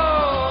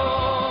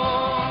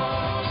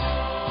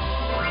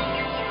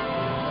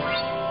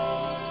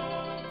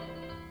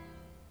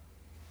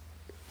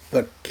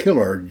 The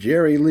killer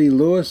Jerry Lee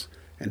Lewis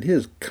and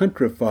his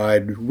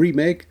countrified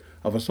remake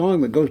of a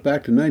song that goes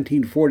back to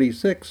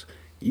 1946,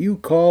 You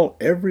Call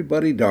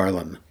Everybody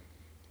Darlin'.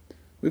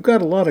 We've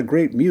got a lot of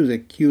great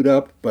music queued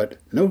up, but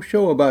no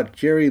show about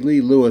Jerry Lee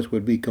Lewis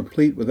would be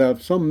complete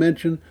without some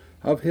mention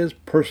of his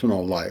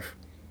personal life.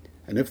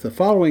 And if the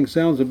following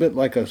sounds a bit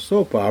like a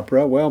soap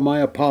opera, well, my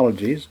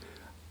apologies.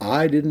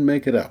 I didn't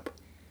make it up.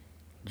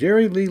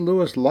 Jerry Lee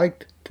Lewis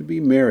liked to be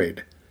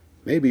married,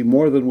 maybe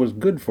more than was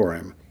good for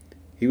him.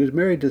 He was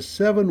married to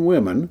 7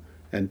 women,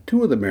 and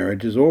 2 of the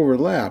marriages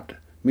overlapped,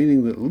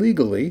 meaning that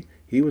legally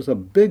he was a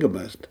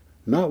bigamist,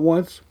 not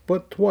once,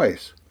 but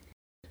twice.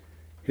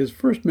 His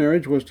first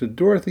marriage was to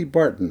Dorothy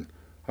Barton,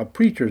 a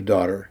preacher's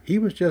daughter. He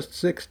was just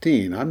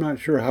 16. I'm not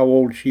sure how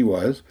old she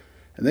was,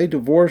 and they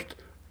divorced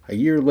a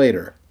year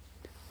later.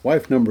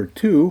 Wife number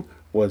 2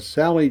 was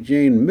Sally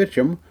Jane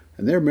Mitchum,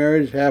 and their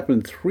marriage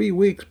happened 3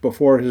 weeks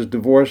before his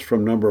divorce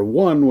from number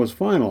 1 was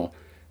final.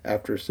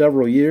 After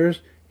several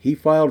years, he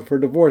filed for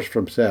divorce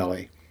from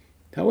Sally.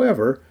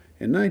 However,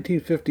 in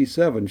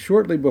 1957,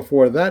 shortly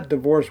before that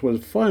divorce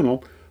was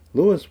final,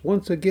 Lewis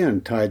once again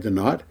tied the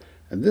knot,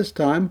 and this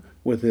time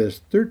with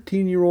his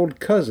 13-year-old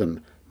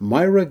cousin,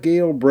 Myra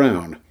Gale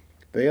Brown.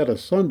 They had a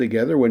son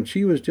together when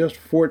she was just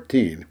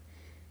 14.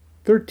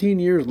 13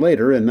 years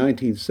later, in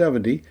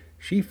 1970,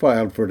 she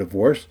filed for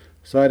divorce,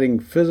 citing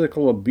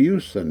physical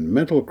abuse and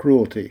mental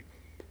cruelty.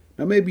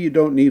 Now, maybe you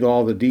don't need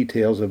all the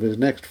details of his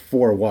next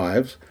 4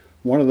 wives.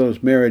 One of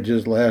those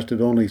marriages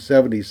lasted only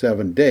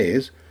 77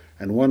 days,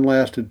 and one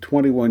lasted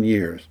 21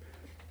 years.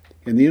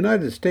 In the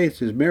United States,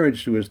 his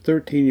marriage to his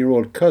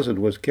 13-year-old cousin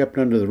was kept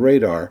under the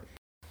radar.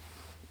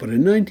 But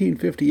in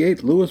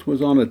 1958, Lewis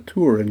was on a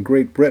tour in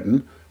Great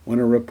Britain when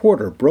a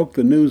reporter broke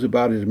the news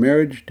about his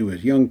marriage to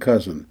his young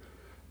cousin.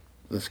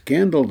 The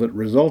scandal that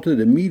resulted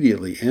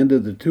immediately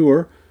ended the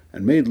tour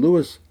and made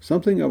Lewis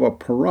something of a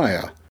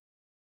pariah.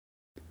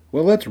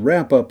 Well, let's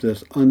wrap up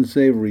this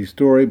unsavory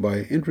story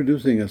by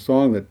introducing a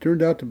song that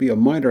turned out to be a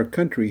minor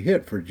country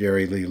hit for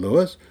Jerry Lee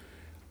Lewis,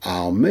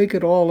 I'll Make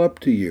It All Up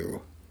to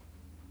You.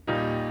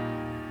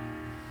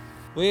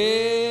 Well,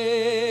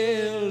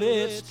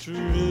 it's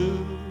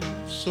true,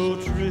 so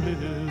true.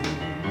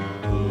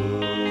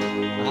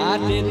 I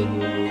didn't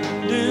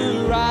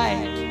do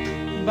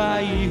right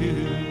by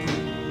you.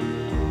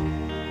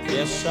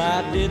 Yes,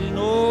 I didn't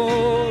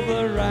know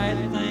the right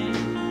thing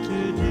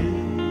to do.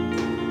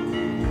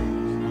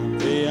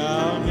 Someday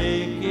I'll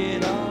make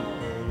it all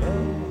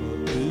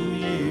up to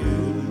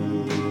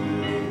you.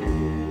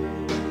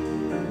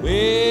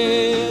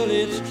 Well,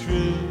 it's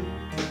true,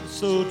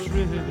 so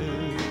true.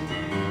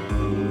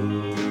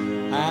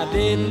 I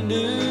didn't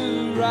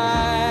do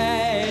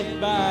right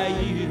by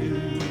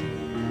you.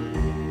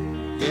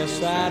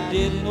 Yes, I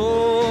didn't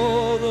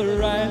know the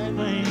right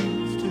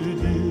things to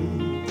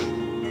do.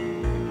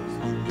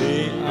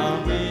 Someday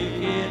I'll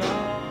make it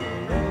all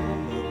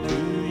up to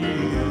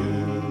you.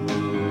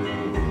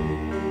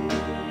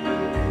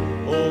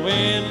 Oh,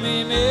 when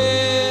we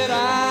met,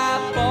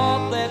 I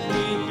thought that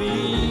we'd be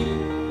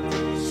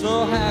so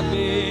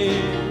happy.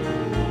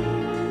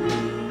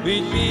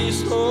 We'd be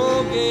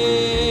so gay.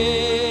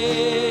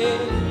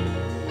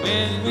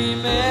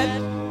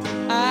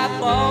 I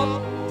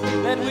thought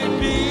that we'd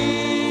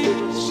be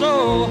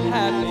so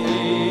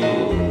happy,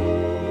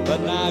 but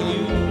now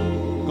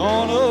you've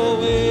gone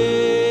away,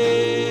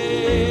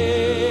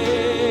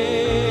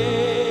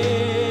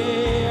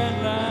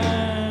 and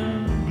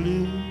I'm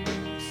blue,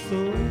 so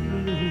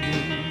blue.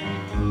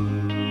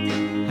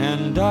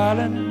 And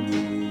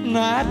darling,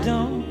 I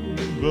don't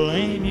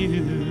blame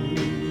you.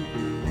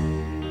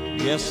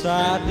 Yes,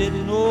 I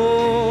didn't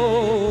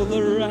know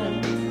the right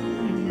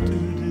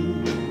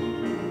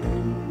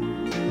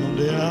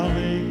I'll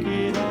make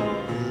it all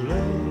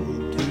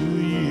up to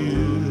you.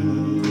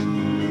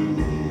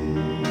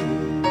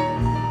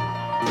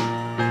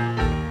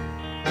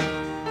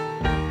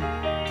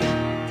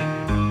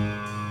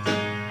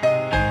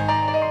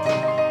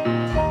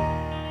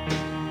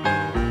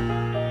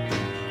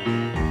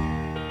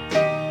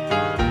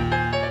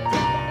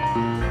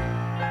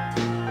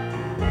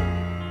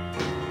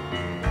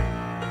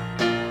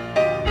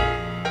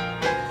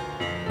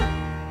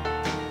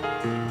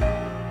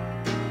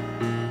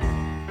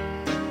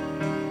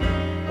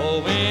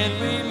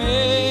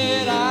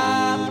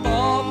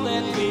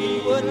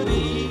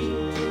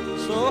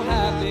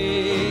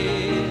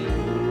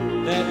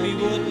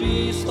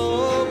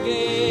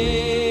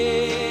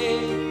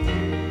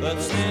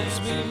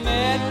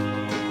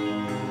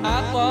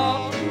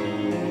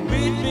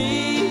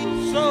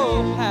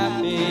 so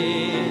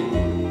happy,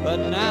 but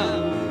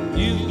now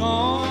you've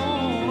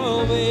gone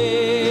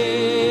away.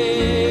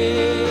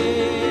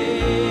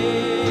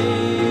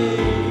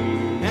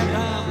 And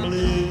I'm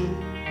blue,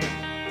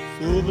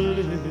 so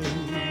blue.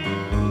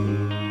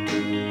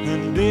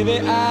 And baby,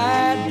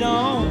 I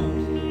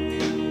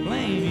don't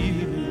blame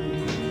you.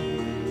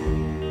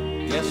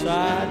 Guess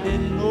I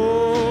didn't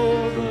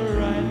know the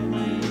right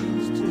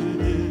things to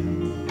do.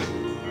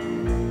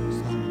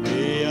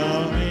 Someday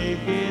I'll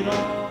make it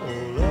all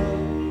up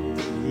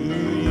to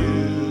you.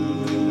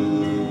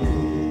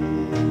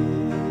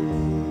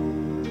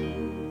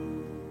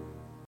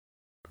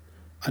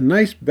 A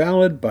nice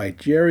ballad by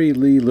Jerry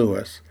Lee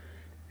Lewis.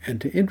 And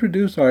to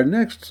introduce our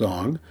next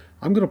song,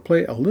 I'm going to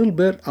play a little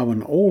bit of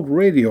an old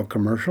radio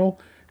commercial,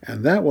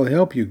 and that will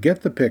help you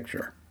get the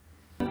picture.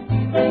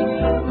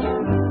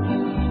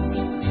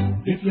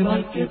 If you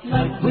like it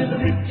light with a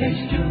big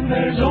taste too,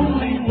 there's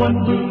only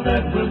one brew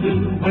that will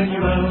do. When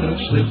you're out of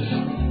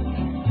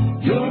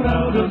Schlitz, you're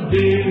out of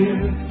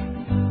beer.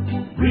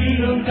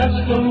 Real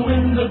gusto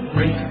in the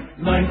great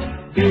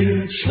light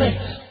beer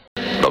Schlitz.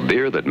 The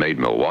beer that made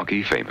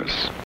Milwaukee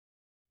famous.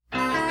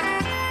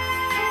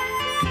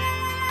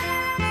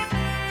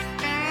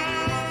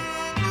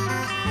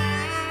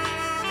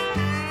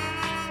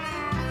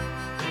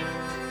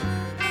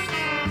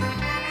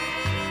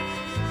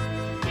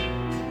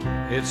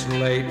 It's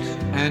late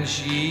and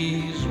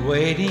she's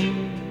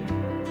waiting,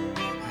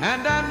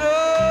 and I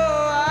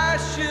know I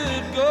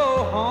should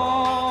go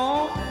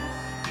home,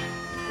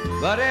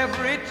 but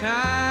every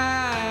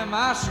time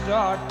I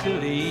start to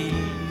leave,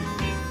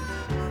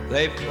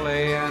 they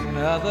play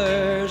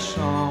another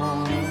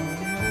song.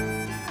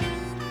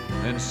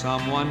 Then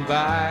someone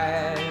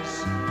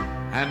buys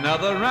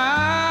another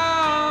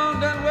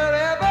round, and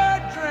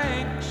wherever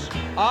drinks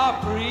are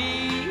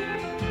free.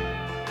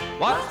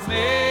 What's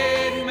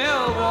made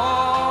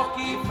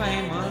Milwaukee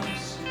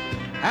famous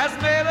has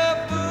made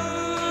a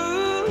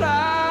fool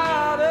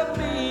out of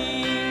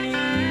me.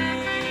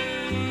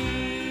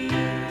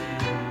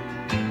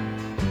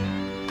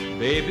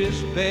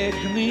 Baby's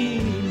begged me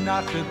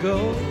not to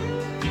go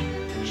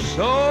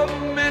so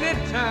many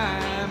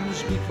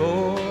times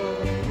before.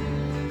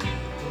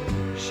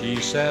 She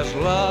says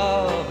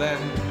love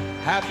and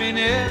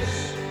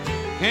happiness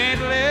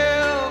can't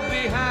live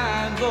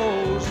behind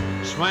those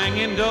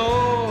swinging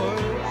doors.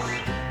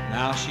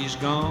 Now she's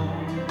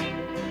gone,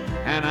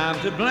 and I'm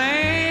to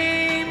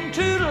blame.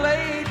 Too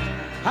late,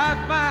 I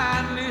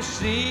finally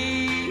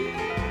see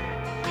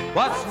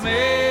what's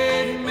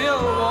made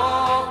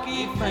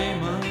Milwaukee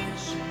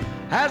famous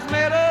has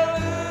made a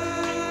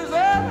loser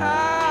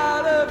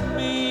out of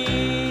me.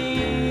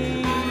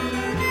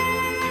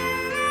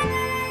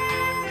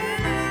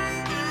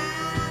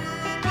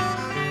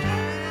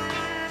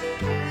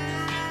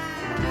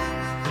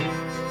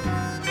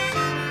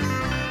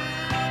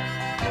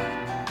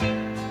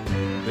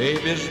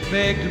 Baby's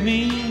begged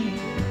me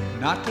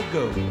not to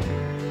go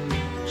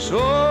so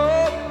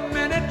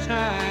many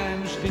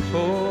times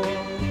before.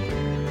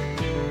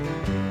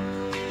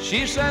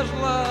 She says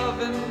love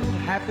and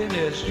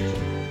happiness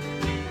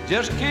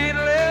just can't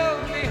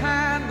live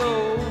behind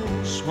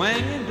those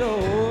swinging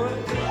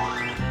doors.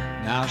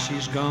 Now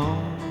she's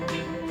gone,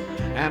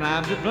 and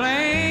I'm to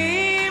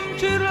blame.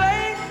 Too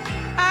late,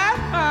 I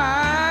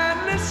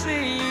finally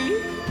see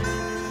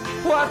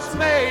what's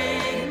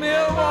made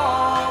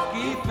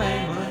Milwaukee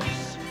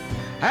famous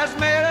has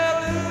made a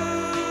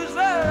loser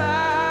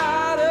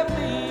out of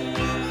me.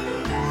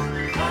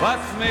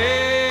 What's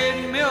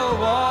made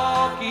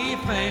Milwaukee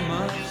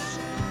famous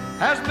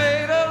has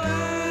made a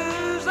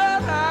loser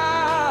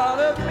out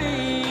of me.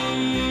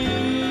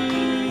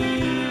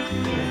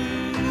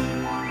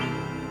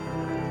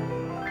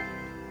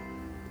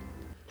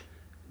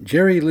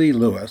 Jerry Lee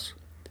Lewis,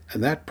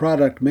 and that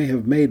product may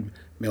have made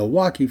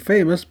Milwaukee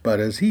famous, but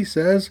as he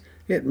says,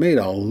 it made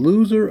a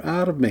loser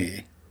out of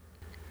me.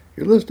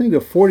 You're listening to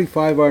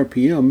 45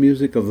 RPM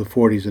music of the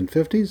 40s and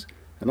 50s,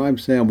 and I'm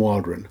Sam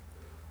Waldron.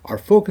 Our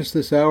focus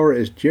this hour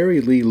is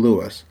Jerry Lee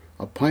Lewis,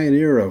 a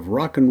pioneer of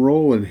rock and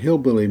roll and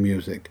hillbilly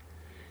music.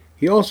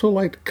 He also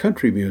liked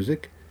country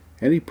music,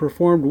 and he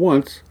performed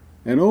once,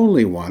 and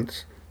only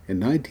once, in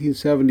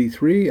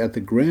 1973 at the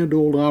Grand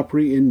Ole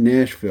Opry in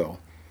Nashville.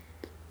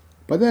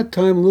 By that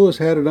time, Lewis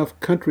had enough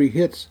country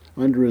hits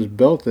under his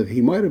belt that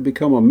he might have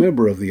become a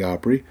member of the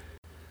Opry,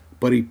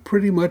 but he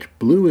pretty much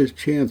blew his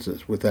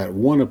chances with that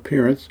one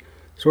appearance,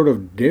 sort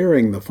of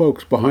daring the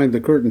folks behind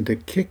the curtain to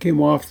kick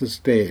him off the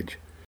stage.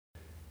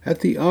 At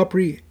the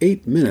Opry,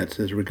 8 minutes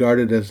is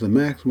regarded as the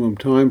maximum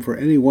time for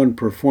any one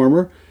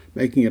performer,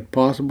 making it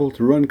possible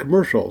to run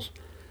commercials.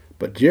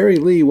 But Jerry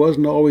Lee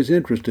wasn't always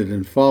interested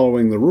in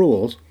following the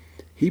rules.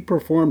 He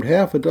performed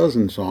half a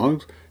dozen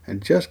songs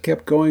and just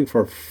kept going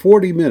for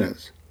 40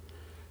 minutes.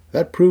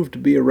 That proved to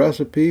be a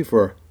recipe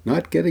for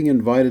not getting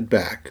invited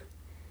back.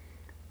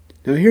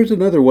 Now here's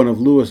another one of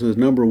Lewis's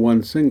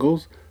 #1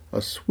 singles,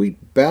 a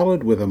sweet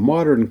ballad with a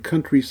modern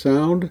country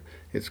sound.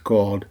 It's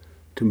called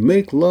To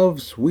Make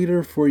Love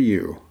Sweeter for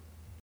You.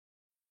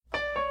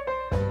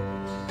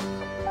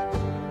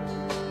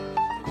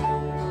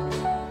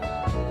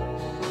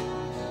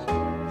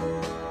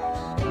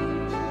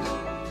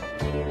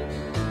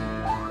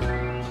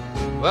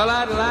 Well,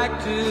 I'd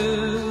like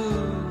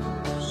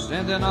to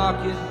send an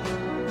orchid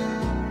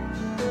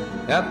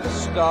at the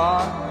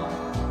start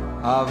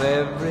of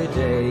every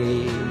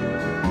day,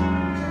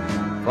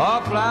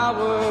 for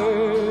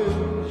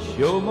flowers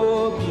show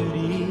more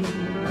beauty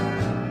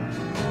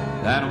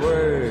than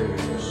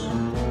words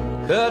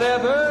could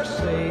ever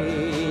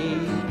say.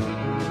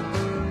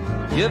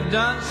 You've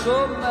done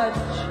so much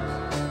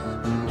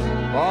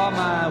for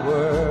my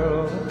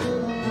world,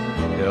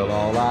 till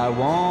all I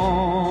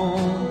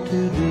want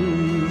to do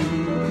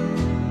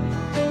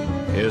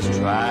is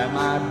try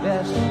my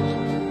best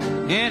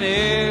in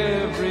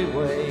every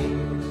way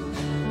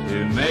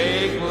to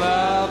make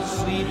love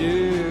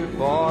sweeter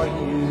for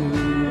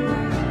you.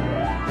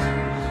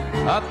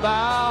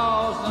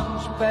 1,000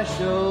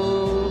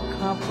 special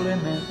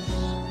compliments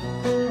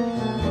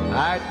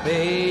I'd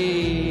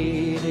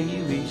pay to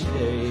you each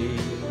day.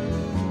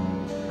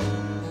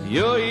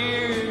 Your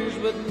ears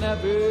would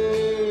never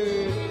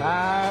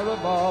tire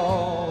of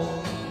all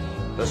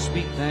the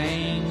sweet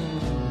things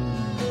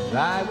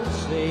I would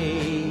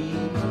say.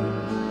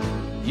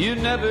 You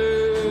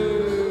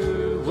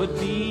never would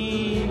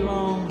be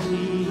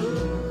lonely,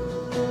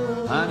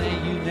 honey,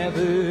 you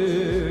never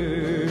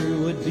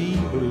would be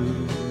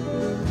blue,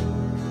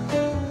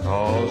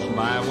 'cause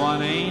my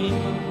one aim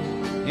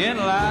in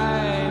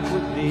life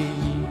would be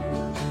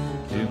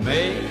to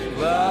make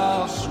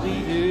love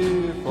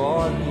sweeter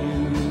for you.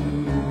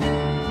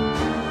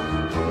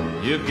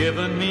 You've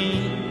given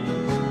me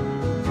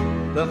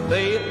the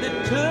faith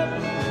it took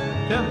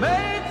to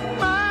make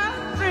my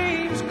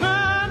dreams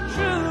come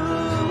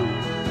true.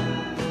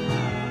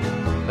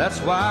 That's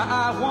why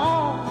I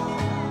want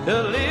to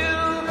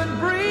live and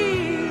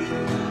breathe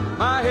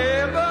my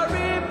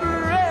every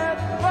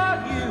breath for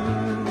you.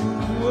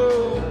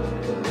 Oh,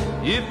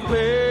 you've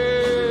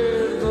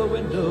cleared the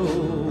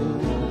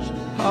windows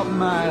of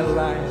my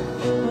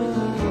life,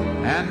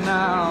 and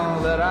now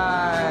that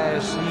I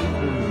see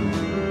through,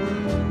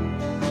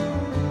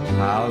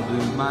 I'll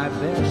do my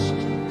best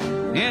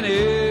in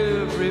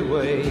every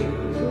way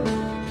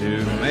to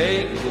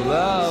make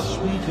love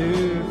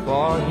sweeter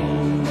for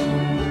you.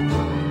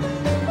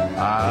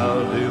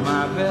 I'll do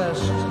my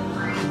best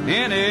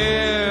in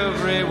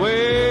every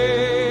way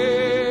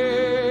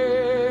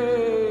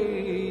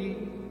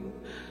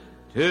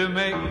to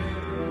make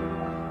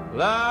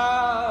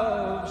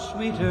love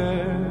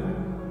sweeter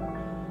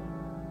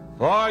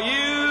for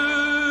you.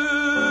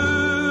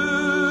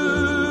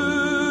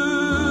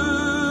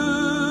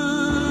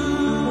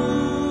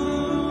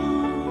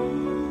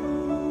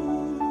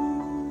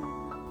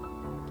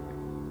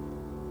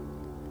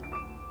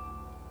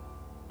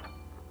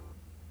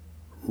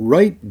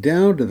 Right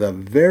down to the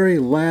very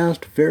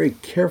last, very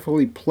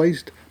carefully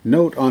placed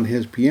note on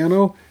his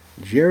piano,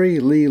 Jerry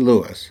Lee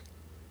Lewis.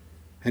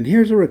 And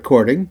here's a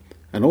recording,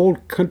 an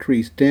old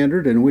country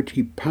standard in which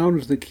he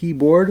pounds the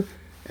keyboard,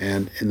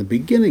 and in the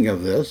beginning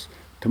of this,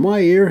 to my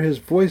ear his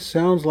voice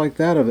sounds like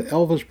that of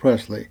Elvis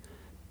Presley.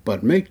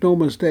 But make no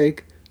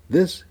mistake,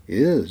 this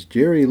is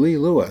Jerry Lee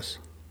Lewis.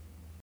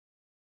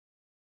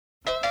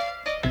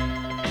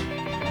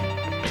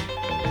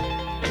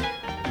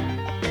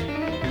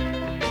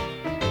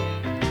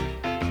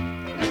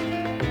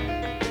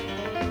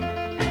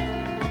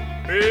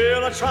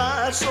 Well, I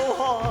tried so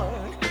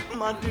hard,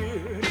 my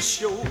dear, to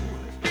show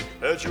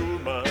that you're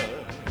my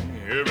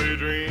every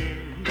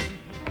dream.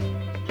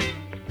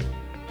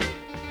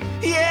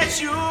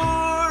 Yet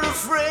you're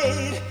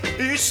afraid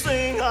each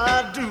thing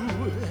I do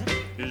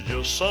is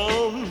just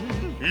some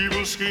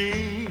evil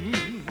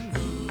scheme.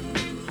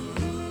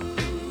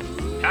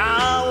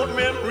 Our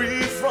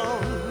memory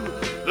from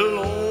the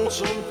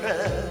lonesome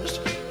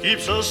past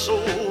keeps us so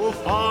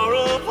far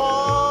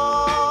apart.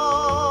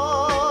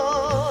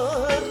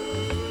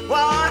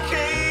 Why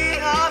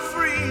can't I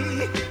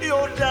free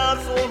your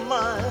doubtful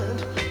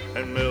mind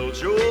and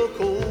melt your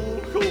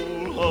cold,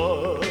 cold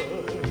heart?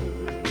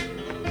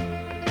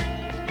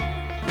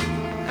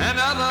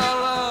 Another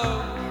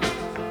love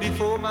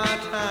before my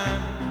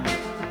time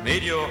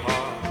made your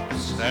heart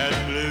sad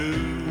and blue.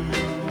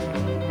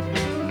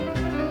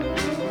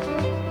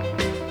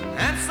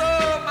 And so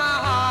my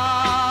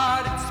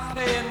heart is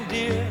paying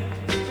dear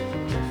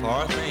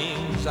for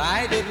things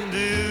I didn't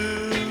do.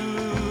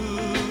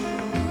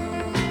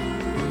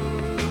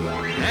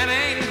 And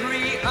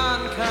angry,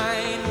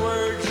 unkind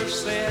words are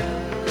said,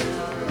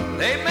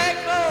 they make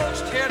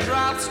those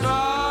teardrops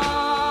start.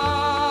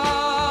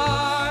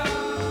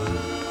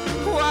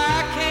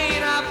 Why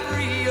can't I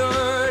free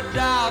your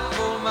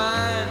doubtful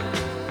mind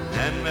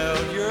and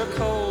melt your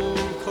cold,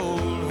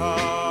 cold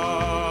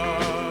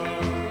heart?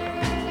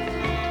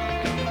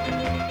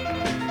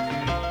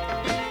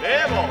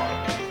 Hey, boy.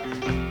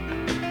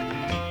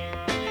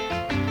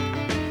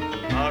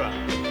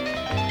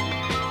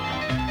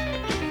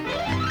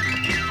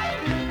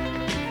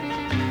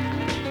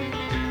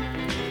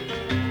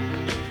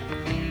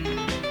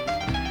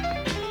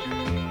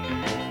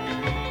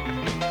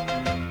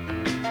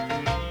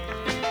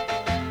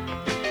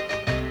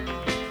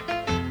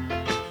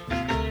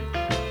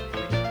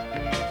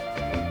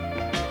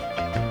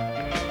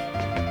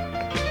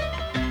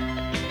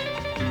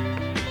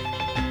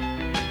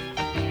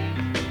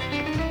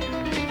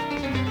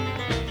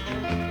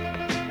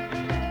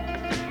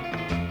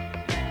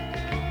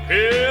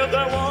 If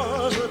there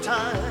was a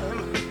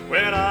time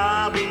when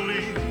I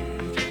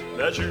believed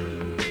that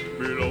you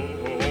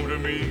belonged to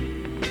me,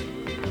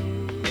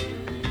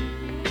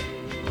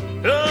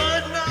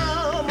 but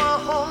now my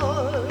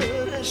heart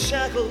is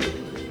shackled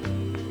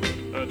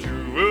to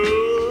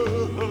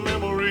a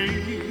memory.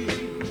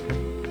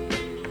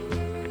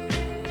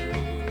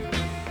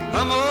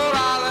 The more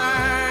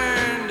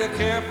I learn to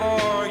care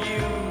for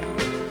you,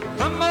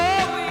 the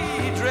more we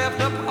drift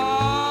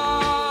apart.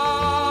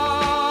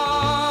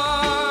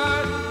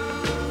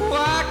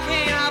 Why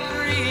can't I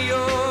free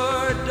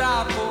your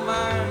doubtful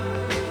mind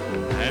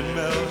and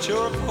melt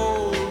your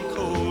cold,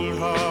 cold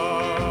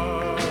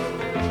heart?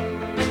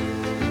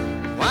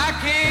 Why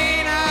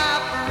can't I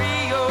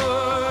free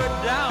your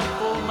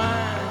doubtful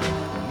mind,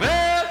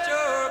 melt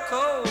your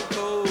cold,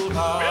 cold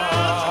heart?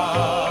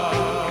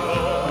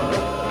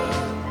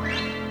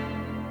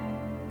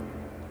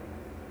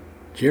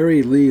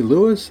 Jerry Lee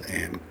Lewis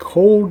and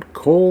Cold,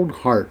 Cold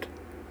Heart.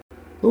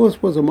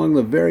 Lewis was among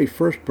the very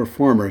first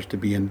performers to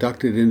be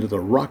inducted into the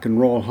Rock and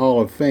Roll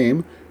Hall of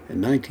Fame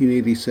in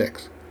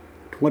 1986.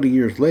 20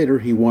 years later,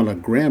 he won a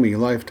Grammy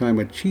Lifetime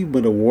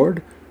Achievement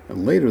Award,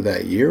 and later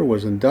that year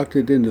was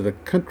inducted into the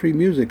Country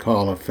Music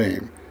Hall of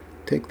Fame.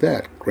 Take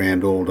that,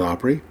 Grand Ole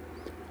Opry.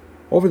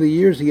 Over the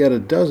years, he had a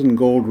dozen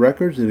gold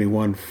records, and he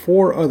won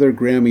 4 other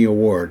Grammy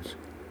Awards.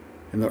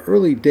 In the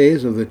early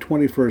days of the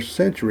 21st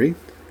century,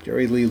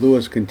 Jerry Lee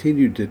Lewis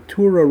continued to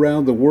tour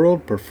around the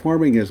world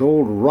performing his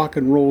old rock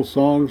and roll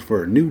songs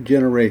for new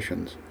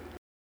generations.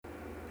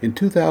 In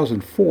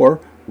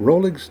 2004,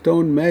 Rolling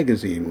Stone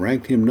magazine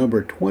ranked him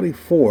number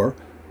 24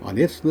 on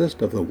its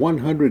list of the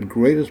 100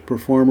 greatest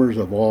performers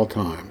of all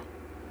time.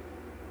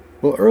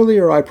 Well,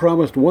 earlier I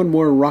promised one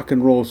more rock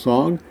and roll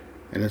song,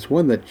 and it's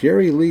one that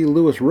Jerry Lee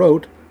Lewis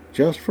wrote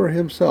just for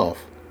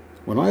himself.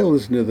 When I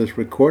listen to this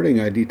recording,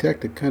 I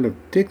detect a kind of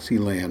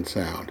Dixieland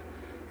sound.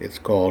 It's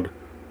called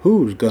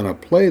Who's Gonna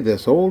Play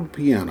This Old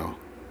Piano?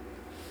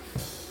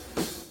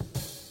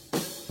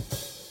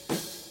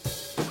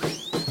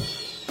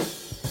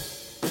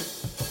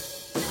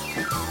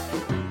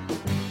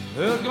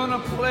 Who's gonna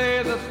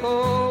play this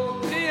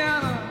old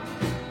piano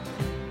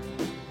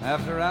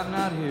after I'm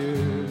not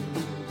here?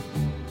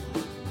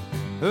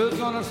 Who's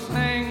gonna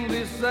sing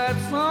these sad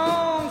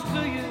songs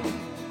to you,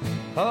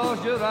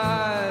 cause your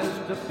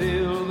eyes to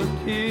feel the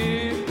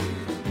tears?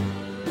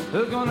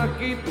 Who's gonna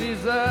keep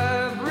these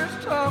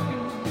average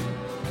talking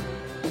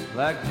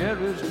like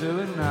Jerry's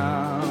doing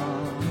now?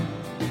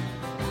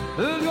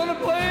 Who's gonna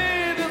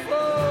play this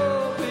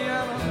old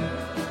piano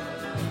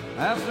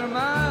after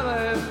my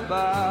last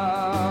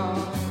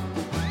bow?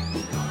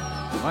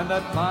 When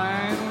that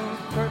final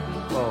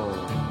curtain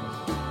falls,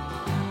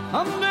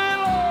 someday,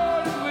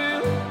 Lord, it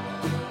will.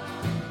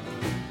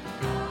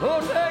 Oh,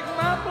 take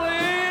my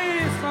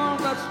place on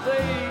that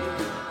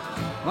stage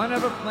when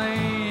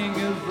everything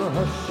is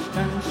hushed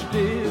and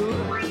still.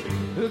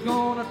 Who's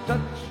gonna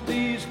touch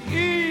these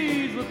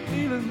keys with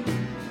feeling,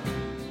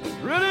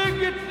 really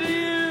get to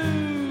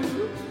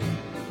you?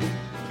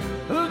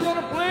 Who's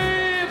gonna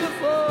play the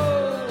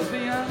old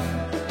piano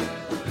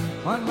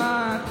when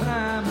my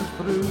time is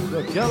through?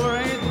 The killer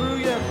ain't through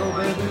yet, oh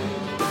baby.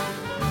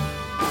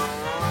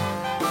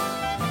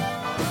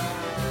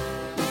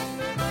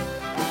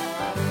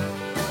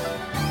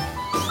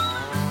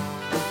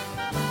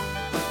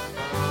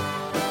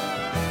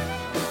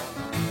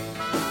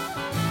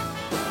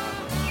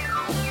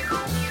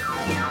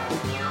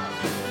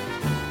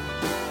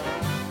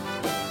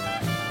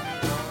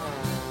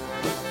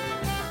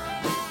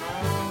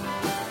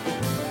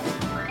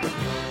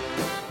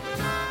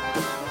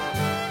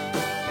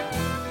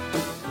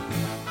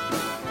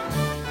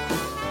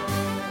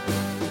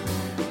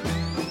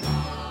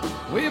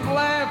 We've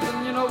laughed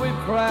and,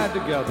 we've cried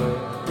together,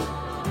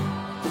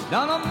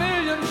 done a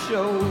million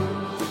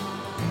shows.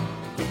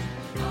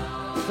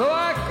 So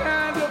I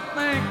kind of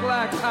think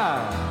like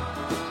I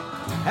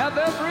have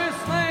every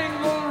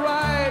single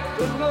right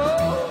to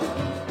know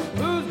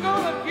who's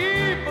gonna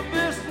keep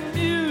this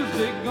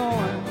music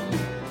going,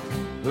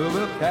 who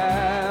will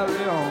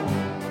carry on,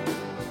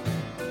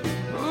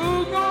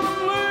 who's gonna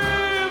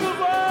play the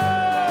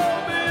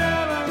old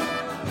piano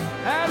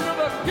after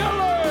the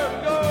killers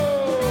go.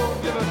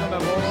 Give it to me,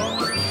 boy.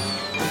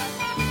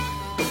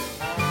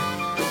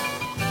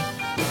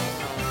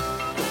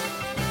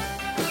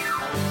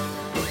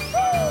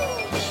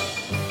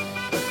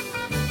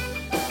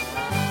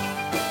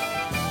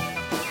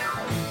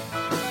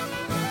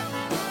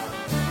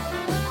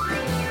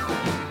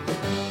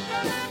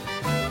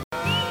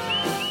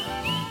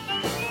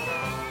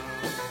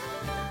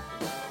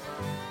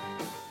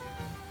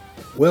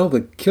 Well,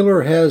 the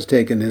killer has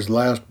taken his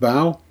last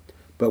bow,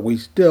 but we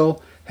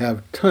still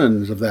have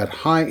tons of that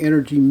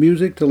high-energy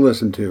music to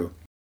listen to.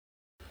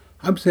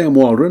 I'm Sam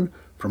Waldron.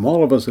 From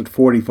all of us at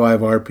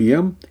 45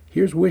 RPM,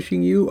 here's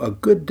wishing you a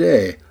good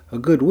day, a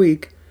good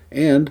week,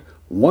 and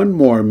one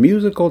more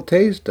musical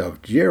taste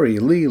of Jerry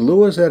Lee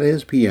Lewis at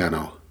his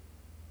piano.